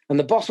 And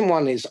the bottom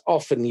one is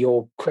often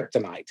your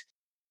kryptonite,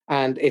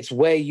 and it's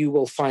where you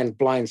will find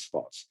blind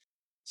spots.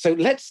 So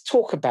let's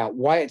talk about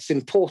why it's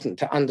important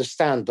to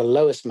understand the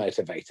lowest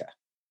motivator.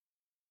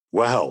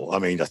 Well, I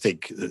mean, I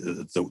think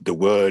the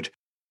word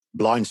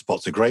blind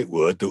spot's a great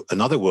word.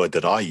 Another word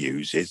that I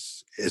use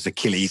is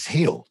Achilles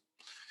heel.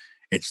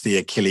 It's the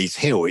Achilles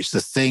heel. It's the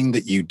thing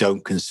that you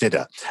don't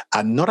consider.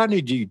 And not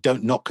only do you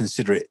not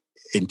consider it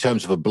in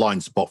terms of a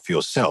blind spot for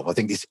yourself, I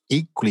think it's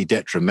equally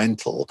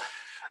detrimental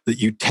that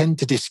you tend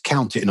to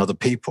discount it in other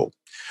people.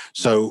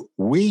 So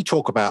we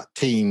talk about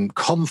team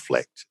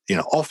conflict.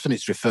 Often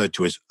it's referred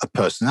to as a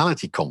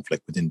personality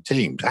conflict within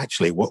teams.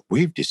 Actually, what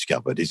we've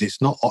discovered is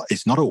it's not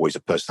always a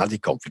personality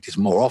conflict. It's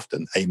more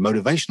often a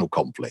motivational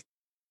conflict.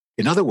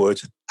 In other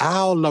words,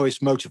 our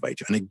lowest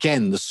motivator, and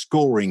again, the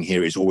scoring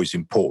here is always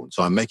important.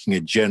 So I'm making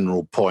a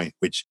general point,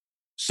 which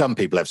some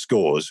people have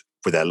scores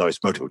for their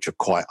lowest motivator, which are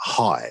quite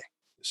high.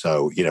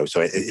 So,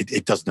 so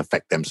it doesn't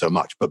affect them so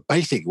much. But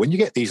basically, when you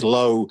get these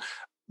lowest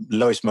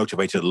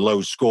motivator,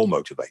 low score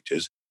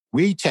motivators,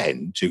 we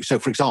tend to, so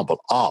for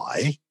example,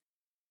 I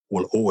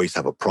will always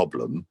have a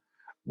problem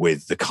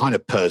with the kind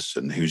of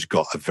person who's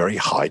got a very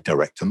high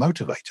director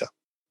motivator,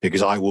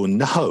 because I will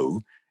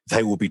know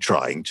they will be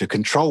trying to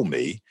control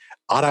me.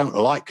 I don't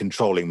like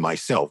controlling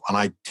myself, and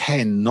I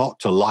tend not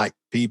to like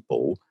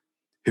people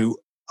who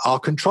are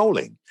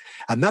controlling.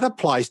 And that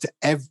applies to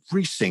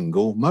every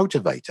single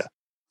motivator.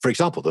 For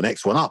example, the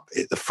next one up,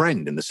 the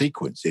friend in the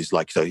sequence is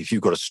like, so if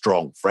you've got a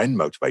strong friend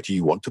motivator,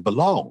 you want to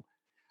belong.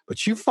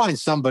 But you find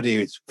somebody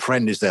whose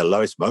friend is their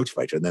lowest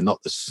motivator and they're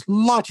not the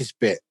slightest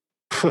bit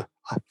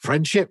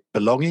friendship,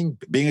 belonging,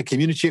 being a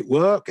community at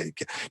work,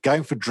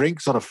 going for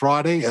drinks on a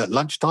Friday at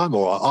lunchtime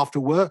or after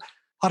work.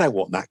 I don't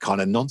want that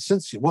kind of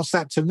nonsense. What's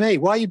that to me?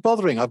 Why are you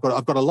bothering? I've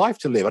got a life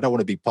to live. I don't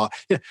want to be part.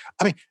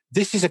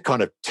 This is a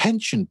kind of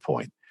tension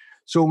point.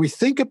 So when we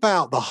think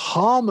about the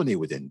harmony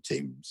within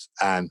teams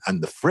and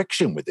the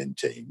friction within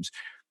teams,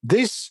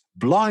 this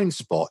blind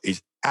spot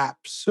is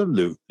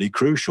absolutely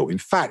crucial. In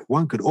fact,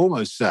 one could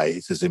almost say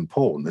it's as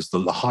important as the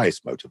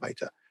highest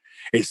motivator.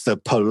 It's the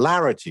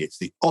polarity, it's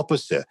the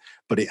opposite,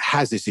 but it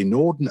has this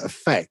inordinate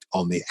effect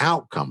on the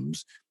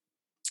outcomes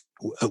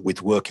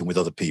with working with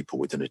other people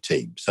within a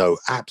team. So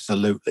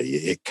absolutely,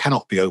 it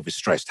cannot be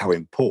overstressed how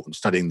important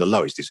studying the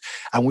lowest is.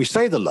 And we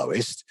say the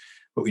lowest,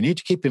 but we need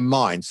to keep in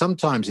mind,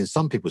 sometimes in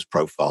some people's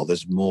profile,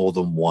 there's more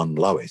than one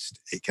lowest.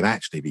 It can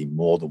actually be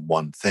more than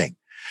one thing.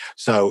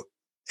 So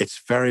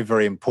it's very,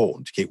 very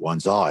important to keep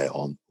one's eye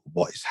on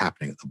what is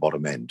happening at the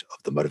bottom end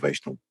of the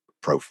motivational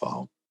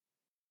profile.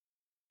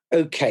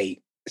 Okay,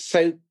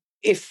 so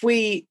if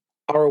we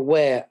are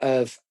aware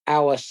of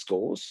our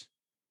scores,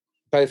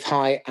 both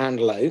high and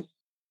low,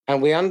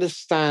 and we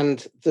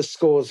understand the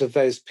scores of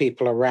those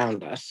people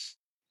around us,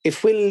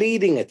 if we're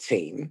leading a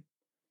team,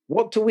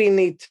 what do we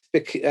need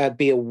to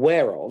be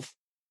aware of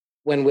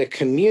when we're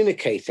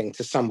communicating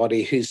to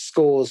somebody whose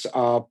scores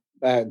are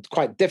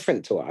quite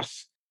different to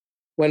us,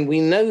 when we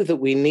know that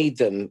we need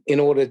them in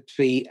order to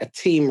be a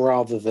team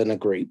rather than a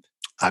group?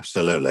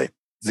 Absolutely.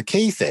 The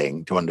key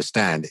thing to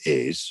understand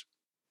is,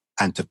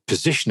 and to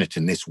position it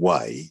in this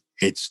way,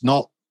 it's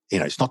not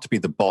to be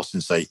the boss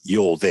and say,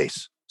 you're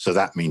this, so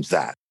that means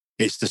that.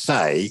 It's to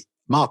say,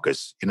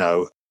 Marcus,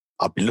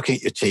 I've been looking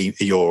at your team,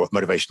 your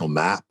motivational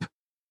map,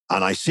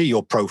 and I see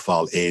your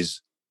profile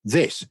is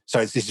this. So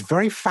it's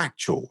very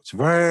factual. It's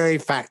very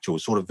factual,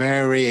 sort of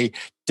very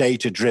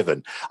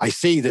data-driven. I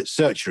see that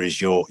Searcher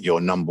is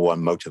your number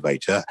one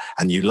motivator,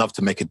 and you love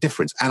to make a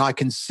difference. And I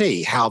can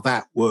see how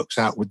that works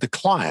out with the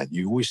client.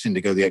 You always seem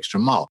to go the extra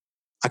mile.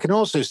 I can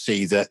also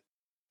see that,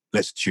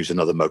 let's choose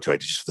another motivator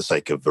just for the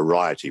sake of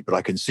variety, but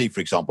I can see,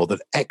 for example,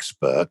 that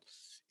Expert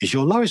is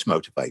your lowest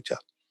motivator.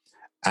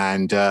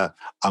 And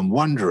I'm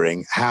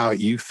wondering how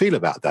you feel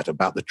about that,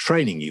 about the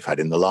training you've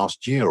had in the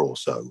last year or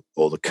so,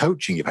 or the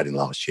coaching you've had in the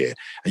last year.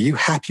 Are you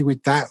happy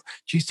with that?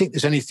 Do you think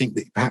there's anything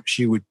that perhaps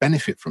you would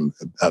benefit from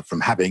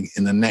having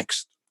in the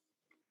next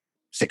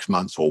 6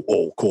 months or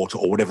quarter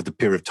or whatever the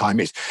period of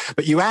time is?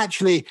 But you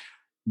actually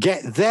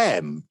get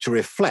them to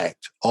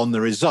reflect on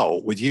the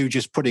result with you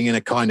just putting in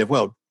a kind of,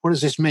 well, what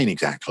does this mean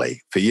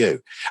exactly for you?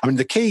 I mean,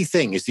 the key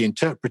thing is the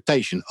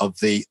interpretation of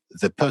the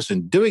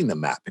person doing the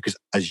map, because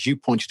as you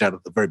pointed out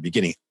at the very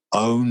beginning,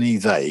 only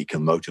they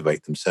can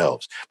motivate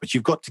themselves. But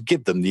you've got to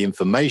give them the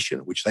information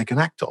which they can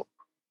act on.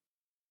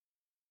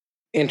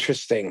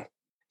 Interesting.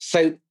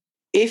 So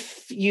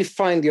if you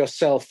find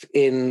yourself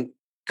in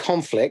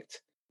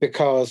conflict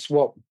because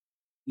what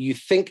you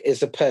think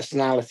is a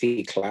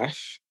personality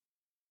clash,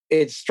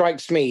 it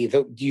strikes me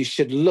that you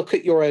should look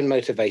at your own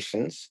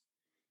motivations.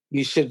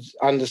 You should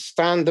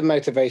understand the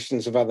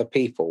motivations of other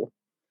people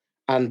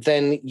and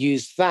then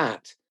use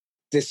that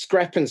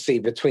discrepancy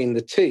between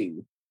the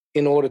two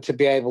in order to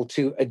be able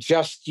to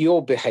adjust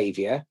your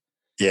behavior.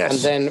 Yes. And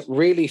then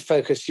really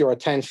focus your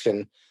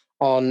attention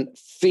on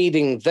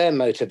feeding their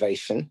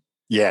motivation.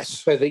 Yes.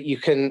 So that you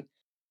can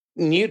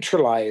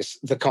neutralize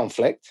the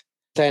conflict,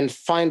 then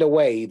find a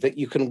way that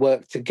you can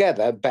work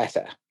together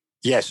better.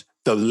 Yes.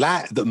 The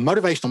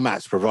motivational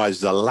maps provides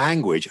the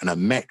language and a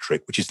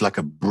metric, which is like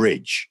a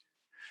bridge.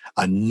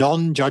 A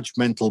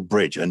non-judgmental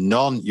bridge,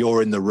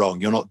 you're in the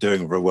wrong, you're not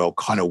doing very well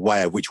kind of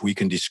way of which we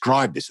can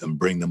describe this and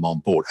bring them on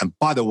board. And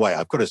by the way,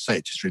 I've got to say,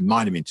 it just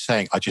reminded me of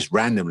saying, I just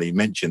randomly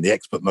mentioned the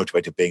expert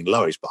motivator being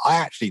lowest, but I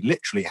actually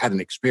literally had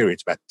an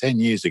experience about 10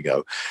 years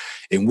ago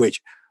in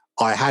which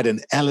I had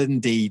an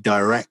L&D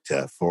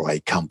director for a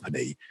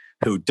company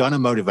who'd done a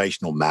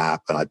motivational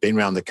map, and I'd been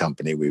around the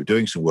company, we were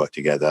doing some work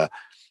together.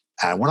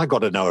 And when I got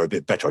to know her a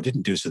bit better, I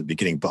didn't do this at the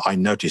beginning, but I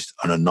noticed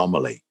an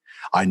anomaly.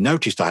 I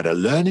noticed I had a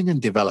learning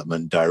and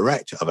development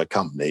director of a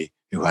company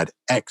who had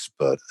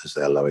expert as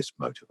their lowest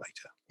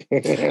motivator.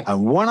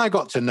 And when I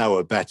got to know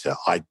her better,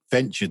 I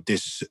ventured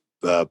this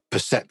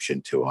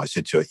perception to her. I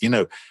said to her,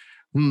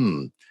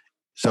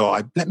 So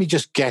let me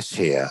just guess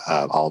here.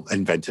 I'll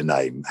invent a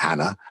name,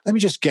 Hannah. Let me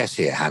just guess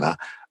here, Hannah.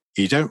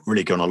 You don't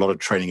really go on a lot of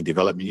training and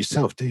development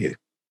yourself, do you?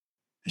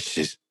 And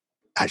she says,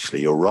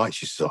 actually, you're right.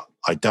 She says,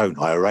 I don't.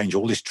 I arrange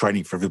all this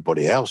training for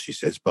everybody else, she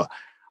says, but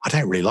I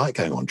don't really like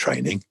going on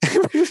training.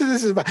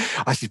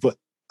 I said, but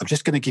I'm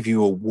just going to give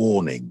you a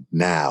warning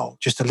now,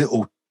 just a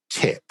little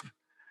tip.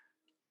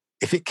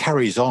 If it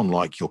carries on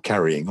like you're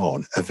carrying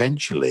on,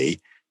 eventually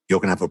you're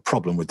going to have a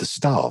problem with the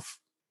staff.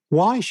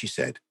 Why? She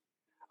said.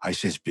 I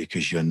says,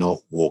 because you're not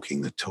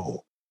walking the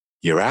talk.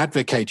 You're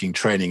advocating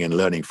training and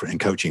learning and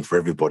coaching for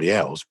everybody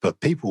else,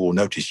 but people will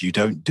notice you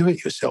don't do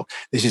it yourself.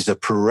 This is a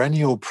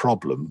perennial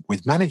problem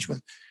with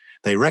management.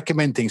 They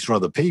recommend things for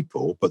other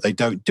people, but they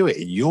don't do it.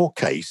 In your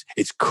case,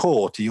 it's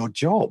core to your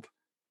job.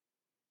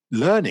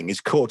 Learning is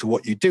core to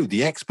what you do.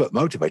 The expert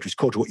motivator is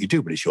core to what you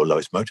do, but it's your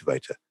lowest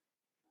motivator.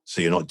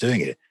 So you're not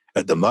doing it.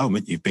 At the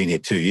moment, you've been here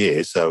 2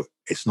 years, so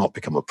it's not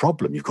become a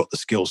problem. You've got the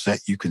skill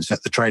set, you can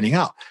set the training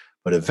up.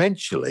 But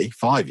eventually,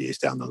 5 years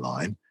down the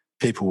line,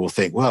 people will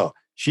think, well,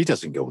 she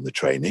doesn't go on the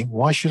training.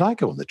 Why should I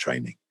go on the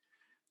training?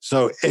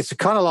 So it's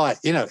kind of like,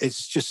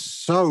 it's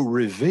just so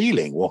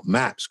revealing what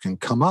MAPS can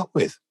come up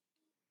with.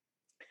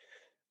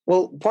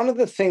 Well, one of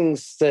the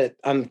things that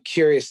I'm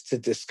curious to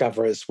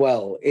discover as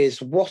well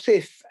is what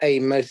if a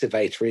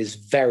motivator is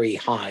very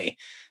high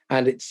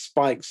and it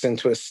spikes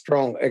into a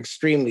strong,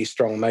 extremely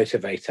strong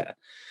motivator?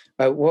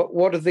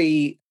 What are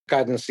the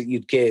guidance that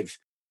you'd give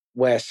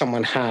where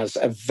someone has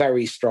a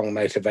very strong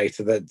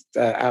motivator that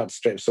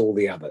outstrips all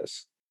the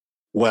others?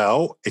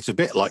 Well, it's a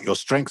bit like your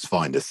strengths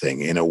finder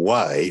thing in a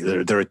way.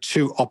 There are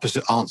two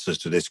opposite answers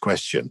to this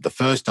question. The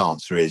first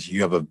answer is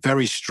you have a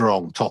very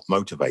strong top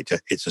motivator.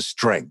 It's a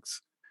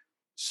strength.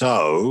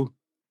 So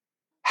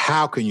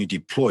how can you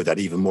deploy that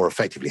even more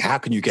effectively? How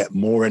can you get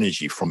more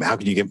energy from it? How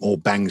can you get more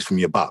bangs from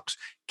your bucks?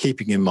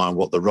 Keeping in mind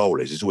what the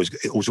role is. It's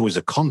always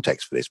a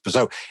context for this. But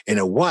so in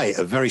a way,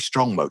 a very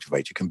strong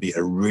motivator can be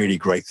a really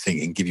great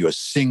thing and give you a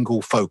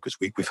single focus.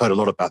 We've heard a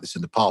lot about this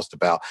in the past,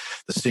 about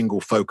the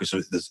single focus.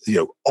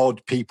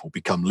 Odd people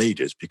become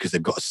leaders because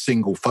they've got a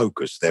single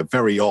focus. They're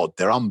very odd.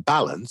 They're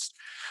unbalanced,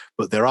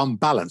 but their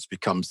unbalance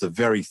becomes the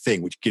very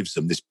thing which gives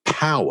them this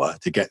power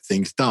to get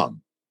things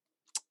done,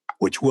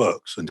 which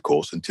works, of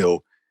course,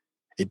 until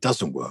it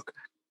doesn't work.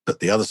 But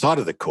the other side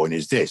of the coin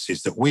is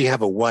that we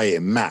have a way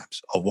in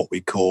MAPS of what we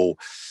call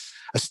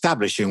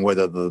establishing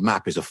whether the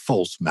map is a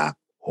false map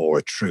or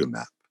a true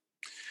map.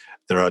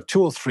 There are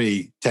 2 or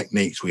 3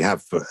 techniques we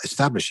have for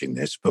establishing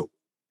this, but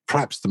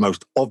perhaps the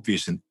most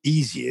obvious and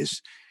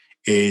easiest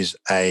is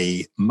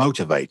a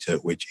motivator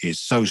which is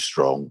so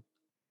strong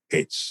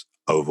it's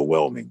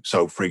overwhelming.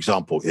 So, for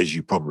example, as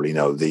you probably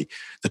know, the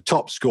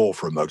top score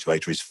for a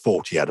motivator is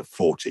 40 out of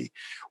 40.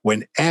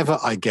 Whenever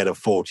I get a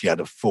 40 out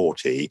of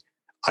 40,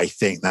 I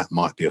think that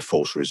might be a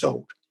false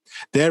result.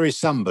 There is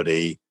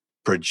somebody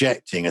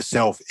projecting a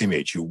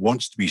self-image who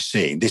wants to be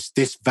seen.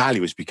 This value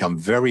has become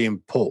very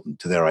important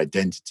to their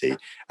identity,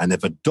 and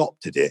they've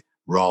adopted it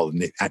rather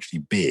than it actually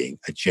being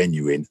a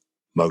genuine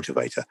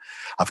motivator.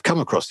 I've come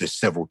across this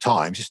several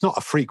times. It's not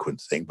a frequent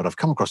thing, but I've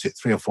come across it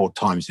 3 or 4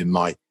 times in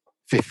my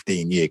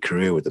 15-year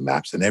career with the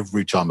MAPS, and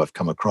every time I've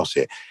come across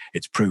it,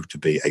 it's proved to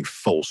be a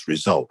false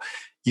result.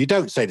 You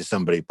don't say to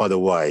somebody, by the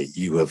way,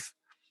 you have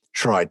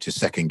tried to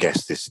second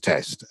guess this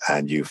test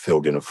and you've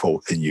filled in a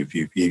fault and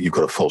you've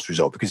got a false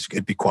result, because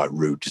it'd be quite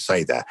rude to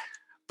say that.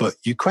 But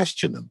you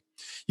question them.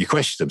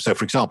 So,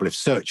 for example, if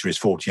Searcher is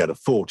 40 out of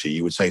 40,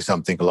 you would say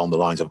something along the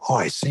lines of,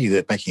 I see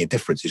that making a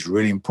difference is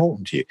really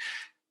important to you.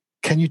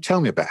 Can you tell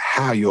me about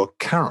how you're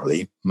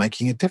currently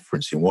making a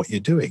difference in what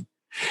you're doing?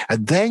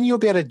 And then you'll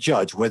be able to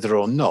judge whether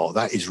or not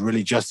that is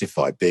really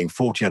justified, being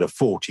 40 out of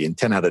 40 and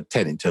 10 out of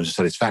 10 in terms of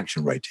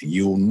satisfaction rating.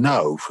 You'll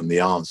know from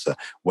the answer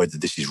whether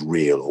this is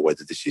real or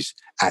whether this is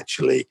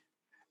actually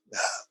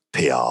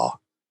PR,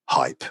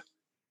 hype,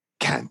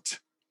 cant.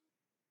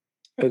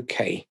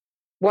 Okay.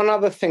 One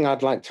other thing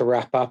I'd like to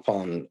wrap up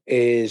on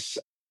is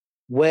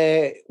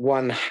where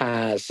one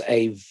has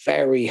a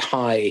very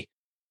high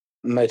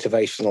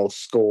motivational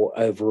score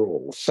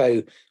overall.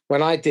 So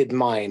when I did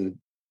mine,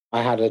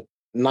 I had a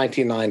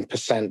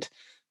 99%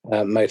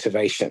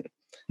 motivation.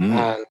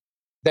 And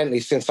then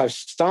since I've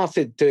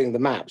started doing the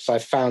MAPS,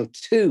 I've found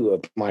 2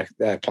 of my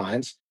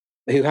clients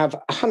who have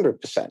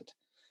 100%.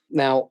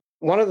 Now,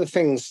 one of the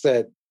things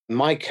that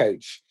my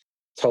coach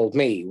told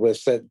me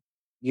was that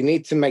you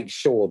need to make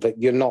sure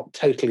that you're not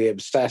totally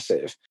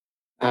obsessive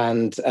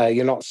and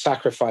you're not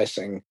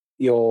sacrificing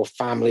your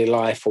family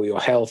life or your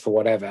health or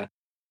whatever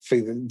for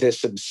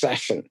this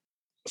obsession.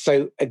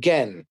 So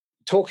again,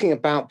 talking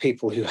about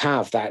people who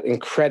have that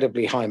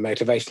incredibly high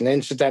motivation.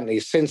 Incidentally,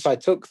 since I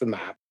took the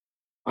MAP,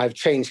 I've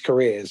changed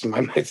careers and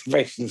my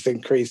motivation's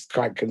increased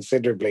quite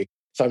considerably.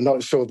 So I'm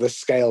not sure the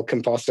scale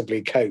can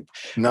possibly cope.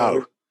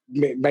 No.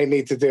 May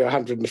need to do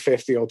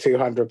 150 or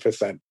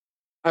 200%.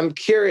 I'm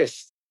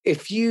curious,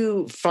 if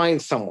you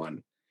find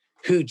someone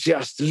who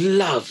just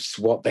loves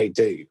what they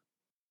do,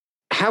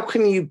 how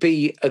can you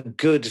be a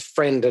good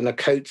friend and a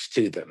coach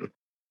to them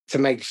to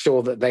make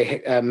sure that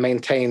they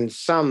maintain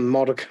some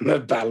modicum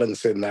of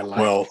balance in their life?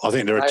 Well, I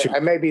think there are two. I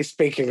may be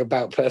speaking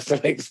about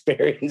personal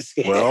experience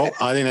here. Well,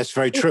 I think that's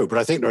very true. But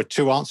I think there are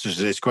two answers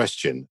to this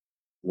question,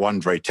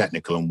 one very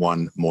technical and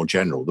one more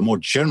general. The more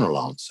general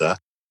answer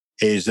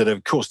is that,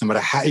 of course, no matter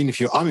how, even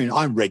if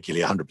I'm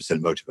regularly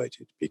 100%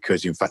 motivated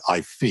because, in fact,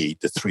 I feed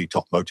the three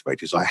top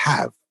motivators I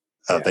have.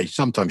 They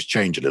sometimes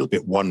change a little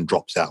bit. One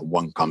drops out,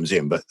 one comes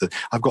in. But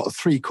I've got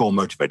three core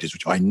motivators,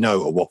 which I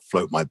know are what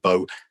float my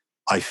boat.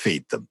 I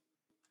feed them.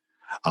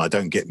 And I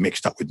don't get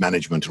mixed up with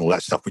management and all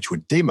that stuff, which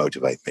would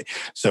demotivate me.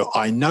 So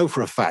I know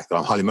for a fact that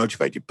I'm highly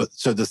motivated. But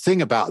so the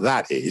thing about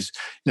that is,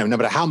 no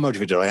matter how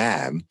motivated I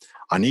am,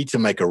 I need to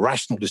make a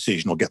rational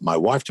decision or get my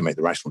wife to make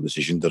the rational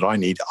decision that I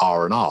need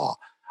R&R.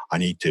 I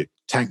need to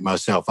tank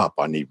myself up.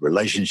 I need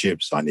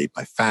relationships. I need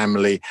my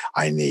family.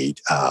 I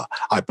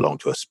belong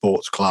to a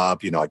sports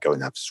club. I go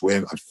and have a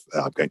swim.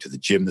 I'm going to the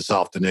gym this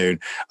afternoon.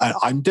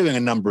 I'm doing a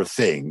number of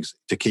things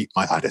to keep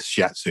I had a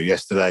shiatsu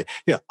yesterday.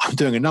 I'm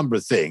doing a number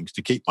of things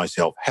to keep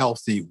myself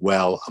healthy,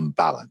 well, and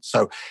balanced.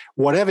 So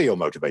whatever your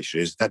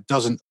motivation is, that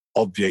doesn't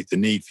obviate the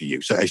need for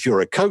you. So if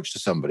you're a coach to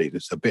somebody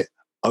that's a bit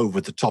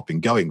over the top in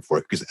going for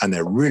it, and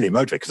they're really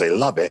motivated because they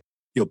love it,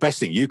 your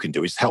best thing you can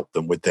do is help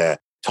them with their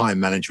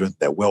time management,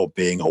 their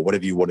well-being, or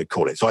whatever you want to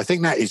call it. So I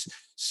think that is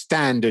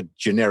standard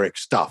generic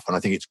stuff. And I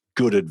think it's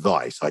good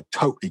advice. I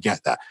totally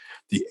get that.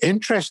 The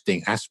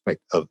interesting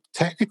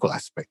technical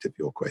aspect of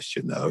your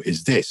question, though,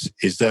 is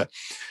that,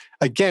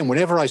 again,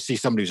 whenever I see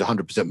somebody who's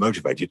 100%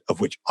 motivated, of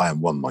which I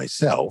am one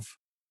myself,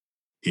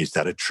 is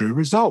that a true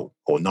result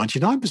or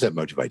 99%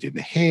 motivated?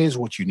 And here's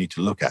what you need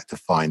to look at to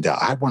find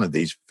out. I had one of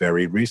these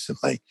very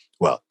recently.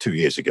 Well, 2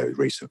 years ago,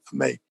 recent for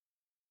me.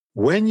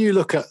 When you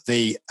look at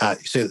the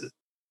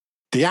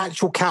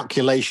actual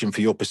calculation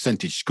for your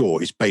percentage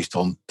score is based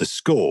on the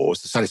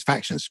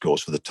satisfaction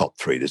scores for the top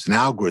three. There's an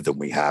algorithm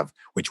we have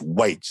which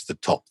weights the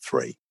top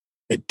three.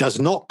 It does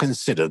not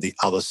consider the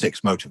other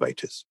six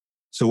motivators.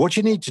 So what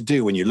you need to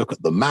do when you look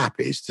at the map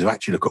is to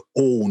actually look at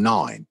all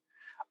nine.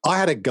 I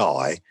had a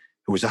guy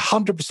who was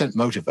 100%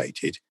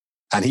 motivated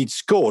and he'd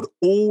scored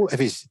all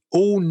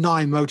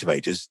nine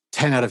motivators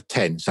 10 out of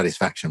 10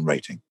 satisfaction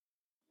rating.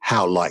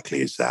 How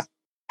likely is that?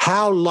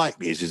 How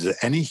likely is it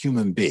that any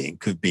human being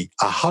could be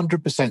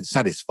 100%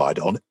 satisfied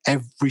on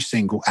every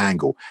single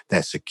angle?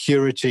 Their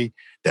security,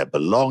 their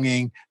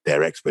belonging,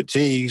 their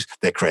expertise,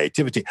 their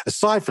creativity,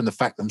 aside from the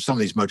fact that some of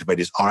these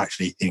motivators are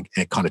actually in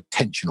a kind of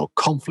tension or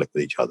conflict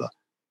with each other.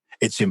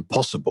 It's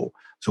impossible.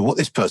 So what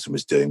this person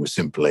was doing was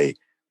simply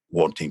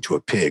wanting to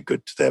appear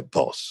good to their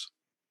boss.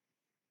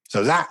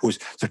 So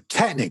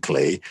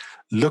technically,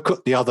 look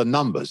at the other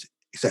numbers.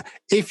 So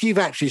if you've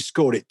actually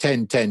scored it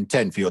 10, 10,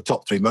 10 for your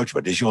top three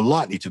motivators, you're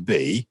likely to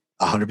be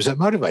 100%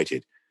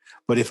 motivated.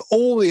 But if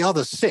all the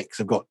other six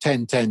have got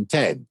 10, 10,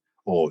 10,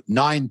 or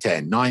 9,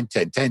 10, 9,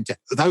 10, 10, 10,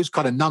 those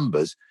kind of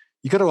numbers,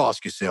 you've got to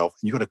ask yourself,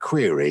 and you've got to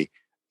query,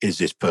 is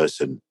this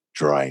person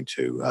trying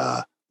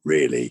to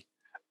really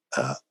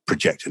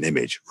project an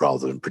image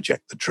rather than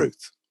project the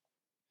truth?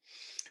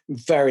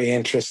 Very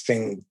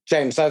interesting.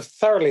 James, I've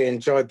thoroughly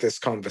enjoyed this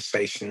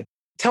conversation.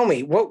 Tell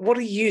me, what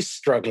are you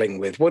struggling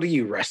with? What are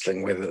you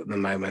wrestling with at the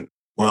moment?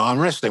 Well, I'm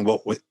wrestling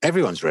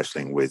everyone's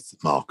wrestling with,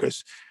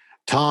 Marcus.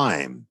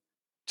 Time.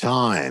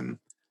 I've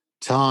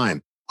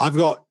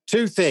got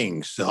two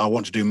things that I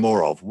want to do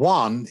more of.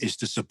 One is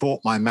to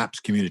support my MAPS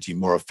community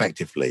more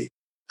effectively.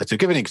 To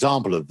give an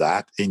example of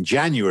that, in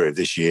January of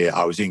this year,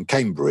 I was in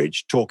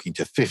Cambridge talking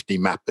to 50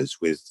 mappers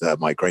with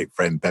my great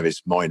friend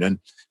Bevis Moynihan,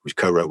 who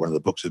co-wrote one of the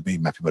books with me,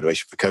 Mapping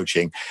Motivation for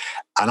Coaching.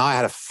 And I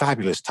had a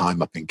fabulous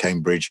time up in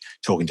Cambridge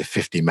talking to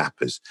 50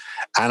 mappers.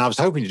 And I was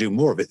hoping to do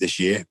more of it this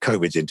year.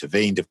 COVID's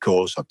intervened, of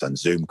course. I've done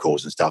Zoom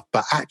calls and stuff.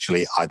 But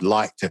actually, I'd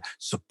like to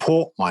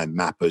support my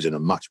mappers in a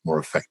much more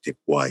effective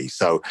way.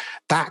 So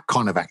that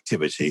kind of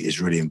activity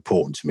is really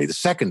important to me. The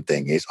second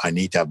thing is I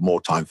need to have more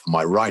time for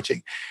my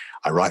writing.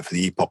 I write for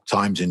the Epoch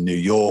Times in New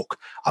York.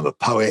 I'm a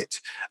poet.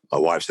 My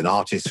wife's an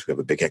artist. We have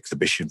a big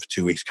exhibition for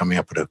 2 weeks coming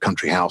up at a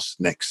country house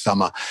next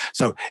summer.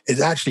 So it's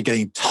actually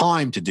getting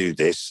time to do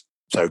this.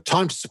 So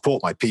time to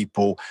support my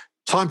people,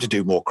 time to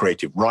do more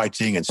creative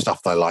writing and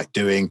stuff that I like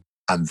doing.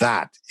 And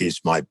that is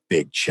my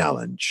big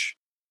challenge.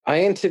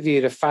 I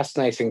interviewed a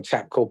fascinating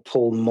chap called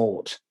Paul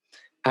Mort,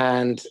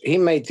 and he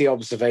made the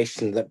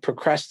observation that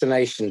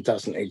procrastination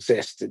doesn't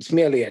exist. It's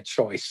merely a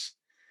choice.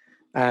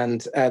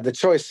 And the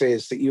choice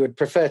is that you would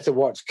prefer to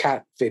watch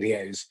cat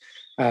videos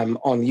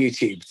on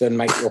YouTube than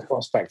make your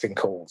prospecting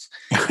calls.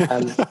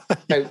 So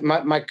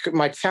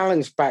my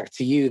challenge back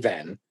to you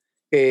then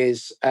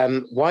is,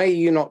 why are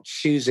you not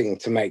choosing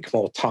to make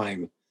more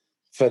time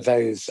for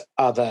those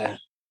other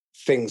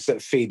things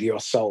that feed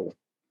your soul?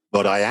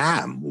 But I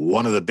am.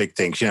 One of the big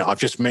things, I've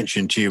just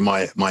mentioned to you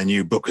my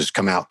new book has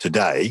come out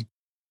today,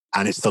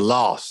 and it's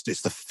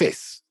the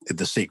fifth in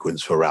the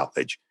sequence for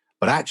Routledge.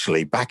 But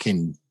actually, back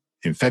in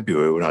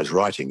February when I was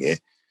writing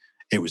it,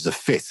 it was the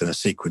fifth in a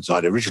sequence.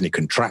 I'd originally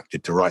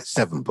contracted to write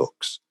 7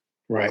 books.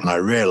 Right. And I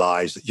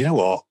realized that, you know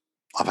what?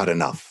 I've had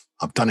enough.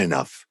 I've done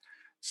enough.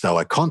 So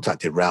I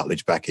contacted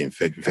Routledge back in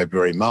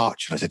February,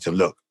 March, and I said to them,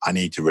 look, I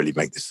need to really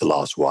make this the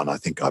last one. I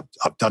think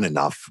I've done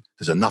enough.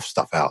 There's enough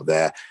stuff out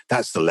there.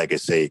 That's the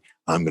legacy.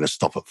 I'm going to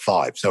stop at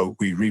 5. So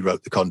we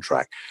rewrote the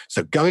contract.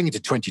 So going into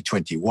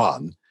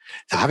 2021,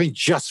 having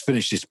just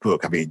finished this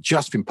book, having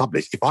just been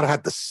published, if I'd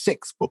had the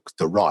 6th book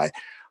to write,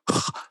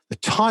 the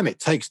time it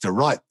takes to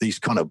write these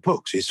kind of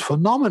books is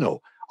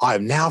phenomenal. I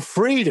am now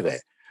freed of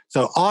it.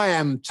 So I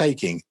am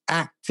taking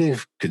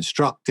active,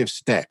 constructive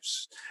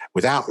steps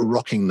without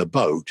rocking the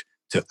boat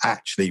to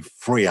actually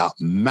free up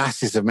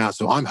massive amounts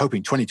of. I'm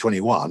hoping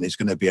 2021 is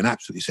going to be an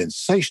absolutely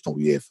sensational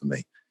year for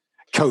me,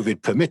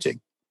 COVID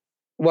permitting.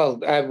 Well,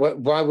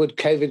 why would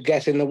COVID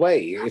get in the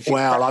way?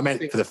 Well, I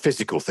meant for the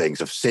physical things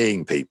of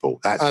seeing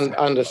people. That's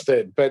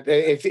understood. But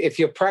if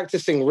you're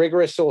practicing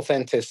rigorous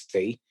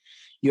authenticity,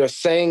 you're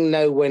saying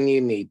no when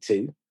you need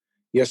to,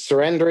 you're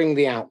surrendering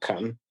the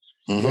outcome,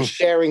 you're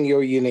sharing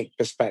your unique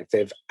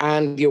perspective,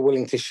 and you're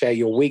willing to share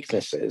your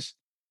weaknesses,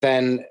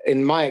 then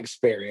in my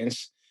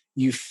experience,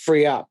 you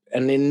free up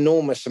an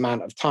enormous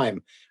amount of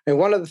time. And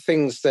one of the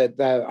things that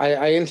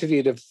I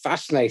interviewed a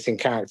fascinating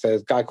character,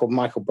 a guy called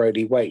Michael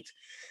Brody Waite,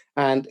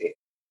 and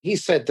he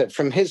said that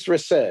from his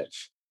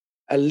research,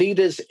 a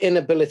leader's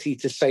inability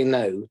to say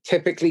no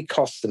typically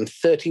costs them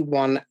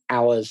 31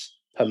 hours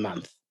per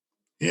month.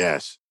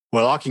 Yes.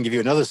 Well, I can give you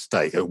another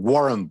state.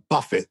 Warren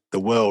Buffett, the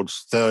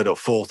world's 3rd or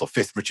 4th or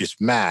 5th richest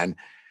man,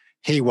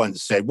 he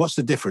once said, what's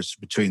the difference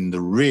between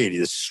the really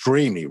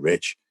extremely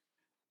rich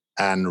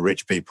and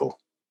rich people?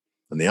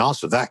 And the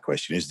answer to that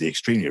question is the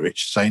extremely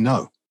rich say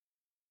no.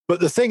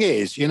 But the thing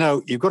is,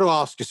 you've got to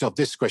ask yourself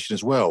this question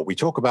as well. We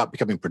talk about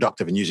becoming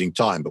productive and using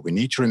time, but we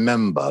need to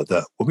remember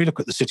that when we look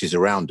at the cities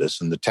around us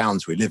and the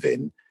towns we live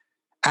in,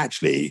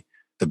 actually,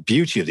 the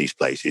beauty of these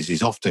places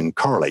is often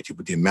correlated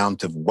with the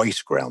amount of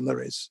waste ground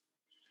there is.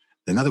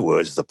 In other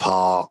words, the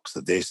parks,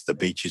 the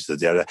beaches,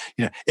 the other.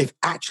 If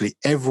actually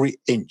every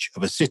inch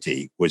of a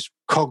city was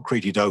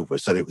concreted over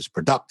so that it was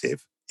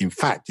productive, in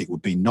fact, it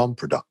would be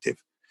non-productive.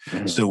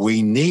 Mm-hmm. So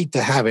we need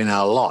to have in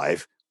our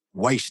life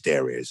waste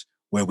areas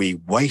where we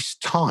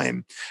waste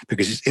time,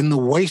 because it's in the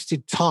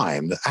wasted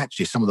time that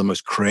actually some of the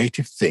most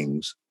creative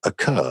things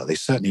occur. They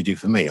certainly do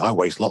for me. I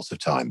waste lots of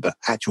time, but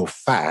actual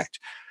fact,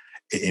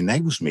 it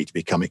enables me to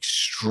become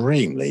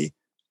extremely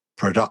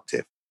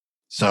productive.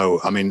 So,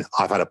 I mean,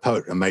 I've had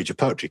a major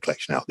poetry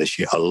collection out this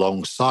year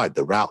alongside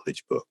the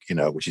Routledge book,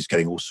 which is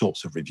getting all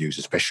sorts of reviews,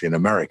 especially in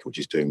America, which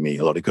is doing me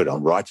a lot of good.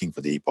 I'm writing for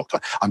the Epoch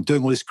Times. I'm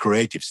doing all this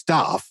creative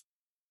stuff,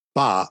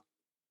 but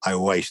I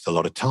waste a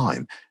lot of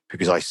time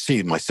because I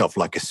see myself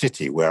like a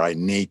city where I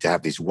need to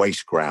have these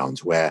waste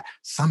grounds where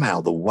somehow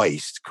the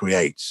waste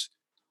creates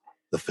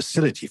the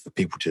facility for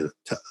people to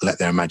let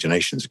their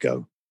imaginations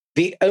go.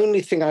 The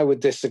only thing I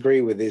would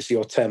disagree with is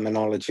your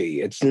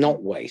terminology. It's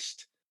not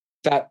waste.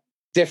 That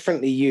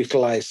differently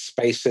utilized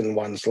space in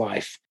one's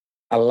life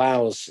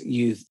allows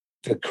you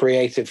the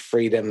creative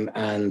freedom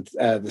and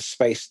the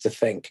space to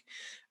think.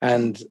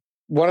 And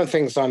one of the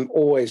things I'm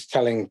always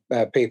telling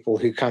people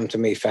who come to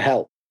me for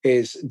help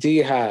is, do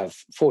you have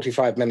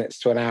 45 minutes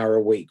to an hour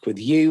a week with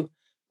you,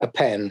 a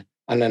pen,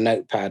 and a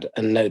notepad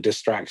and no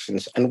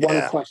distractions? And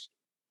one question.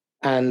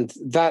 And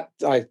that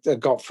I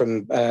got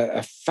from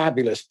a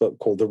fabulous book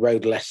called The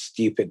Road Less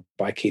Stupid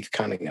by Keith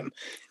Cunningham.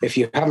 If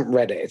you haven't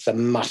read it, it's a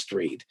must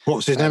read.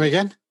 What's his name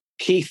again?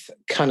 Keith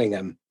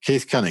Cunningham.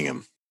 Keith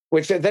Cunningham.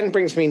 Which then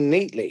brings me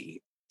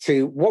neatly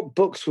to, what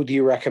books would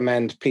you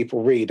recommend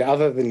people read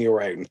other than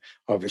your own,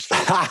 obviously?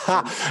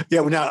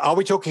 Yeah, well, now, are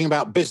we talking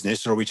about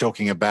business or are we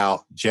talking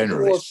about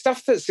generally? Well,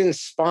 stuff that's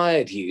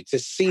inspired you to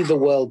see the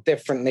world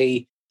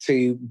differently,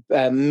 to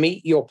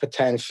meet your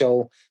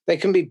potential. They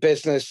can be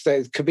business,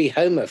 they could be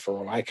Homer for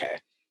all I care.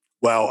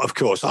 Well, of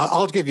course,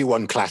 I'll give you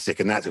one classic,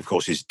 and that, of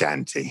course, is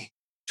Dante.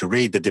 To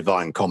read The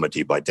Divine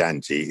Comedy by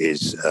Dante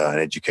is an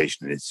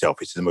education in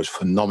itself. It's the most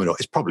phenomenal,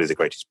 it's probably the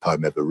greatest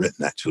poem ever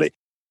written, actually.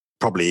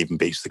 Probably even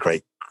beats the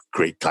great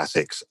Greek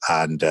classics.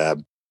 And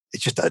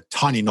it's just a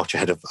tiny notch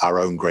ahead of our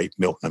own great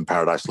Milton and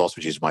Paradise Lost,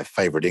 which is my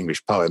favorite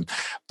English poem.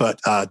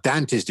 But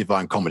Dante's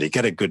Divine Comedy,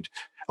 get a good,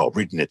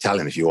 read in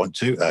Italian if you want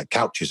to.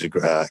 Calchi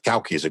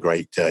is a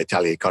great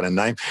Italian kind of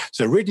name.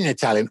 So read in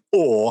Italian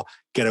or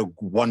get a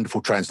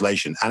wonderful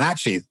translation. And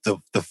actually,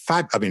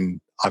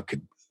 I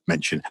could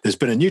mention, there's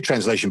been a new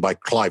translation by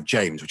Clive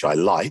James, which I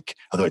like,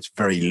 although it's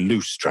very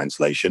loose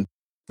translation.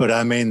 But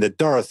I mean, the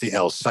Dorothy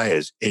L.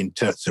 Sayers in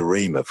Terza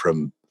Rima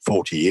from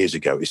 40 years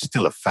ago is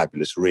still a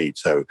fabulous read.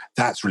 So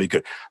that's really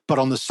good. But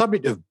on the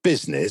subject of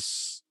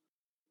business,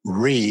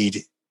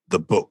 read the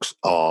books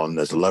on,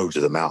 there's loads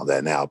of them out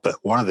there now, but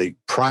one of the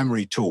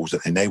primary tools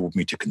that enabled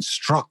me to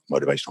construct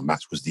motivational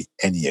maps was the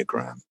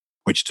Enneagram,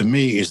 which to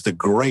me is the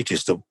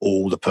greatest of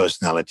all the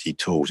personality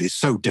tools. It's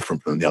so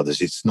different from the others.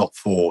 It's not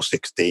 4,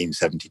 16,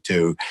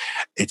 72,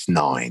 it's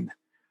 9.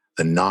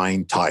 The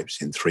 9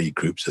 types in 3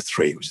 groups of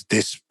 3. It was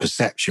this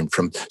perception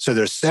so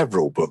there are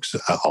several books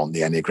on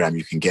the Enneagram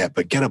you can get,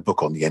 but get a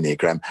book on the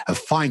Enneagram and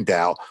find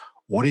out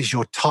what is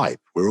your type.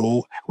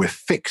 We're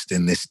fixed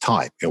in this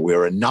type.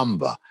 We're a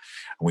number.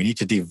 We need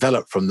to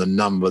develop from the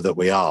number that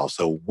we are.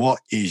 So what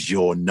is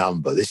your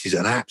number? This is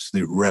an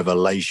absolute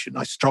revelation.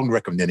 I strongly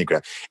recommend the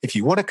Enneagram. If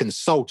you want a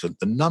consultant,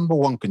 the number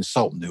one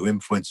consultant who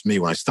influenced me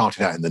when I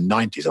started out in the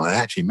 90s, and I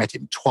actually met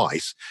him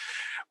twice,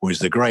 was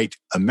the great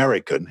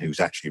American, who's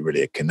actually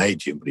really a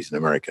Canadian, but he's an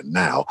American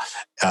now,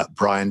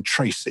 Brian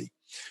Tracy.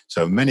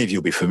 So many of you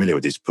will be familiar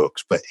with his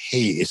books, but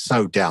he is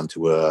so down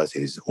to earth.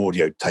 His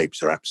audio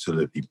tapes are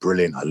absolutely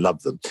brilliant. I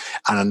love them.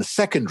 And then the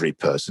secondary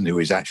person, who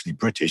is actually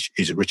British,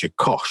 is Richard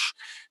Koch,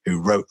 who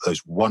wrote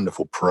those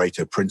wonderful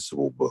Pareto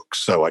Principle books.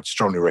 So I'd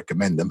strongly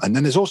recommend them. And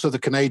then there's also the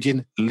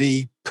Canadian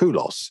Lee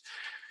Poulos,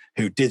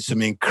 who did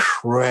some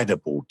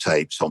incredible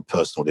tapes on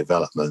personal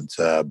development,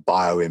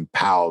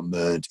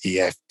 bioempowerment,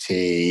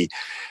 EFT.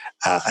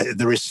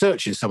 The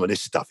research in some of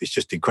this stuff is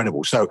just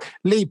incredible. So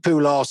Lee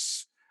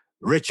Poulos,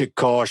 Richard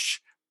Koch,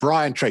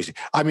 Brian Tracy.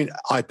 I mean,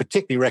 I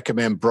particularly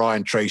recommend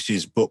Brian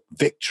Tracy's book,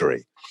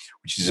 Victory,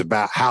 which is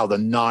about how the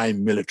 12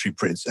 military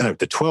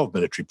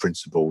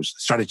principles,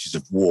 strategies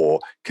of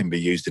war can be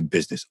used in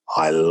business.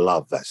 I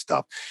love that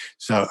stuff.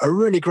 So a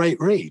really great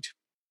read.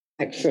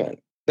 Excellent.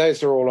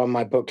 Those are all on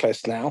my book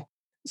list now.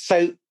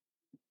 So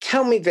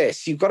tell me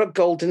this, you've got a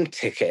golden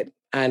ticket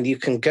and you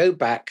can go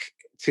back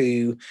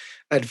to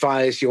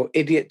advise your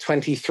idiot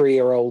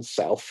 23-year-old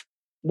self.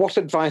 What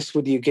advice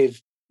would you give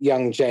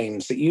young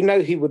James that you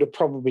know he would have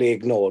probably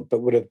ignored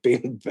but would have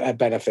been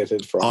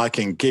benefited from? I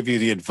can give you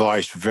the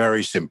advice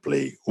very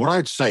simply. What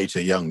I'd say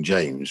to young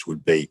James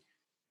would be,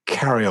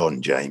 carry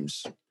on,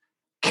 James.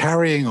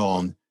 Carrying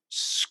on,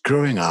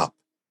 screwing up,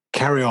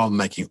 carry on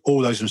making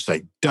all those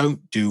mistakes.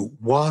 Don't do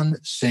one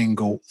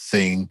single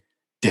thing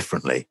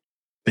differently,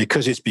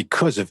 because it's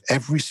because of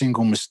every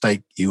single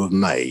mistake you have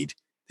made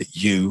that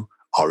you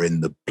are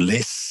in the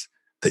bliss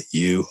that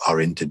you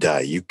are in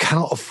today. You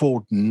cannot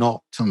afford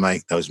not to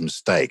make those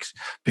mistakes,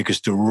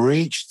 because to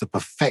reach the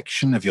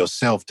perfection of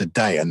yourself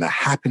today and the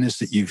happiness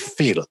that you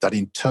feel at that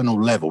internal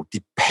level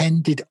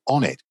depended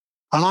on it.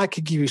 And I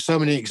could give you so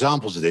many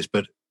examples of this,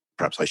 but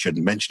perhaps I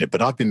shouldn't mention it,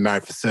 but I've been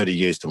married for 30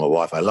 years to my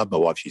wife. I love my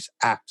wife. She's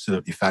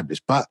absolutely fabulous.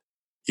 But,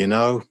 you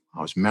know,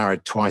 I was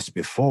married twice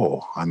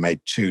before. I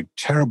made 2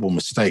 terrible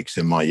mistakes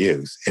in my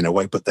youth in a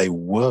way, but they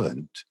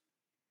weren't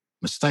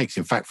mistakes.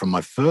 In fact, from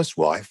my first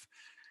wife,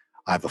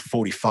 I have a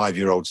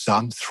 45-year-old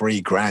son,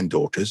 3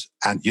 granddaughters.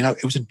 And, you know,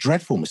 it was a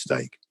dreadful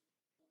mistake,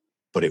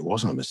 but it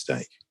wasn't a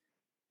mistake.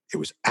 It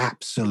was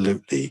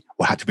absolutely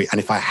what had to be. And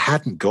if I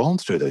hadn't gone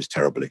through those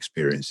terrible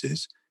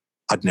experiences,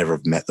 I'd never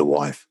have met the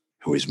wife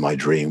who is my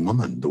dream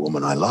woman, the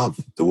woman I love,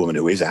 the woman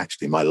who is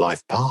actually my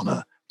life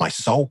partner, my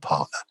soul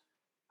partner.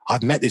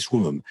 I've met this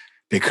woman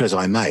because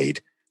I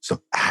made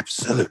some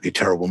absolutely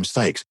terrible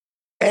mistakes.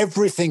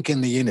 Everything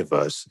in the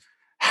universe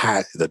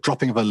the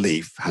dropping of a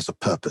leaf has a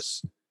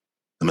purpose.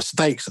 The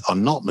mistakes are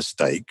not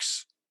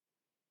mistakes.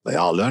 They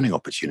are learning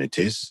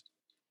opportunities.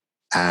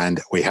 And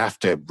we have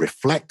to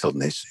reflect on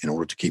this in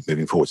order to keep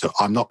moving forward. So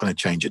I'm not going to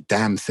change a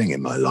damn thing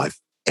in my life.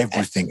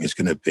 Everything is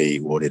going to be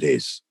what it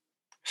is.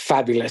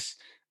 Fabulous.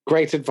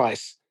 Great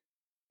advice.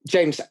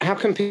 James, how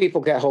can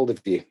people get hold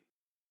of you?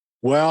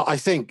 Well, I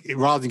think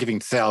rather than giving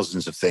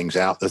thousands of things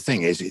out, the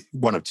thing is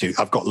one of two.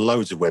 I've got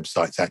loads of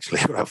websites, actually.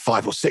 I've got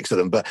 5 or 6 of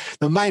them. But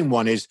the main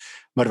one is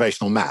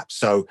Motivational Maps.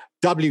 So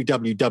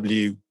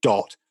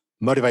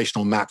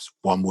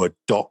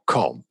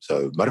www.motivationalmaps.com.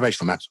 So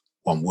Motivational Maps,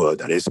 one word,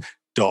 that is,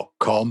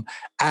 .com.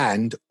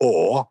 And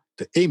or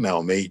to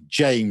email me,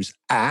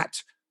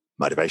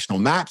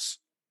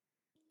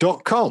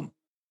 james@motivationalmaps.com.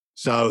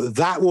 So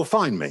that will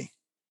find me.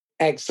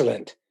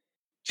 Excellent.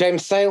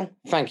 James Sale,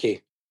 thank you.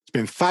 It's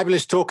been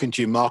fabulous talking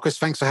to you, Marcus.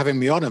 Thanks for having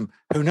me on. And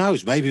who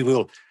knows, maybe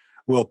we'll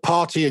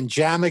party and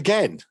jam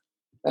again.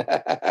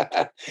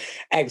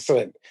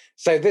 Excellent.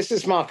 So this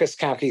is Marcus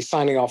Cauchi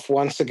signing off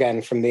once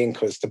again from the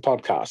Inquisitor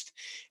podcast.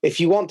 If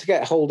you want to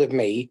get hold of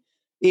me,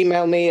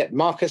 email me at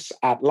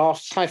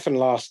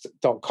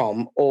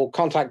marcus@laughs-last.com or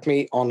contact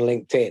me on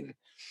LinkedIn.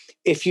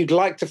 If you'd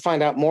like to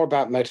find out more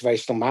about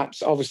Motivational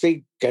Maps,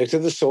 obviously go to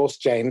the source,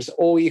 James,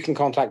 or you can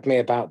contact me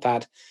about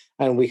that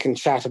and we can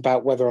chat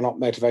about whether or not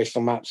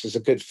Motivational Maps is a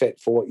good fit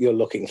for what you're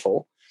looking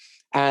for.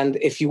 And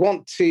if you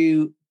want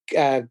to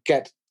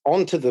get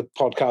onto the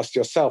podcast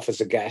yourself as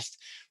a guest,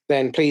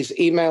 then please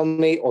email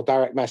me or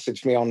direct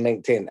message me on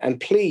LinkedIn. And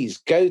please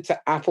go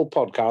to Apple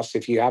Podcasts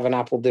if you have an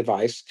Apple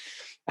device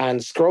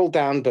and scroll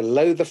down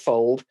below the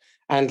fold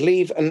and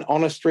leave an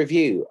honest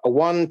review. A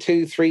 1,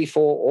 2, 3,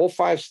 4, or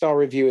 5-star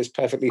review is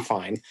perfectly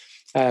fine.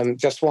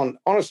 Just want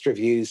honest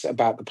reviews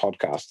about the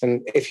podcast.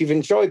 And if you've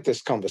enjoyed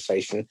this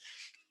conversation,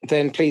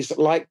 then please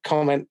like,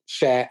 comment,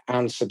 share,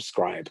 and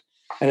subscribe.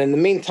 And in the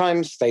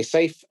meantime, stay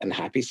safe and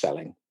happy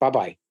selling.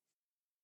 Bye-bye.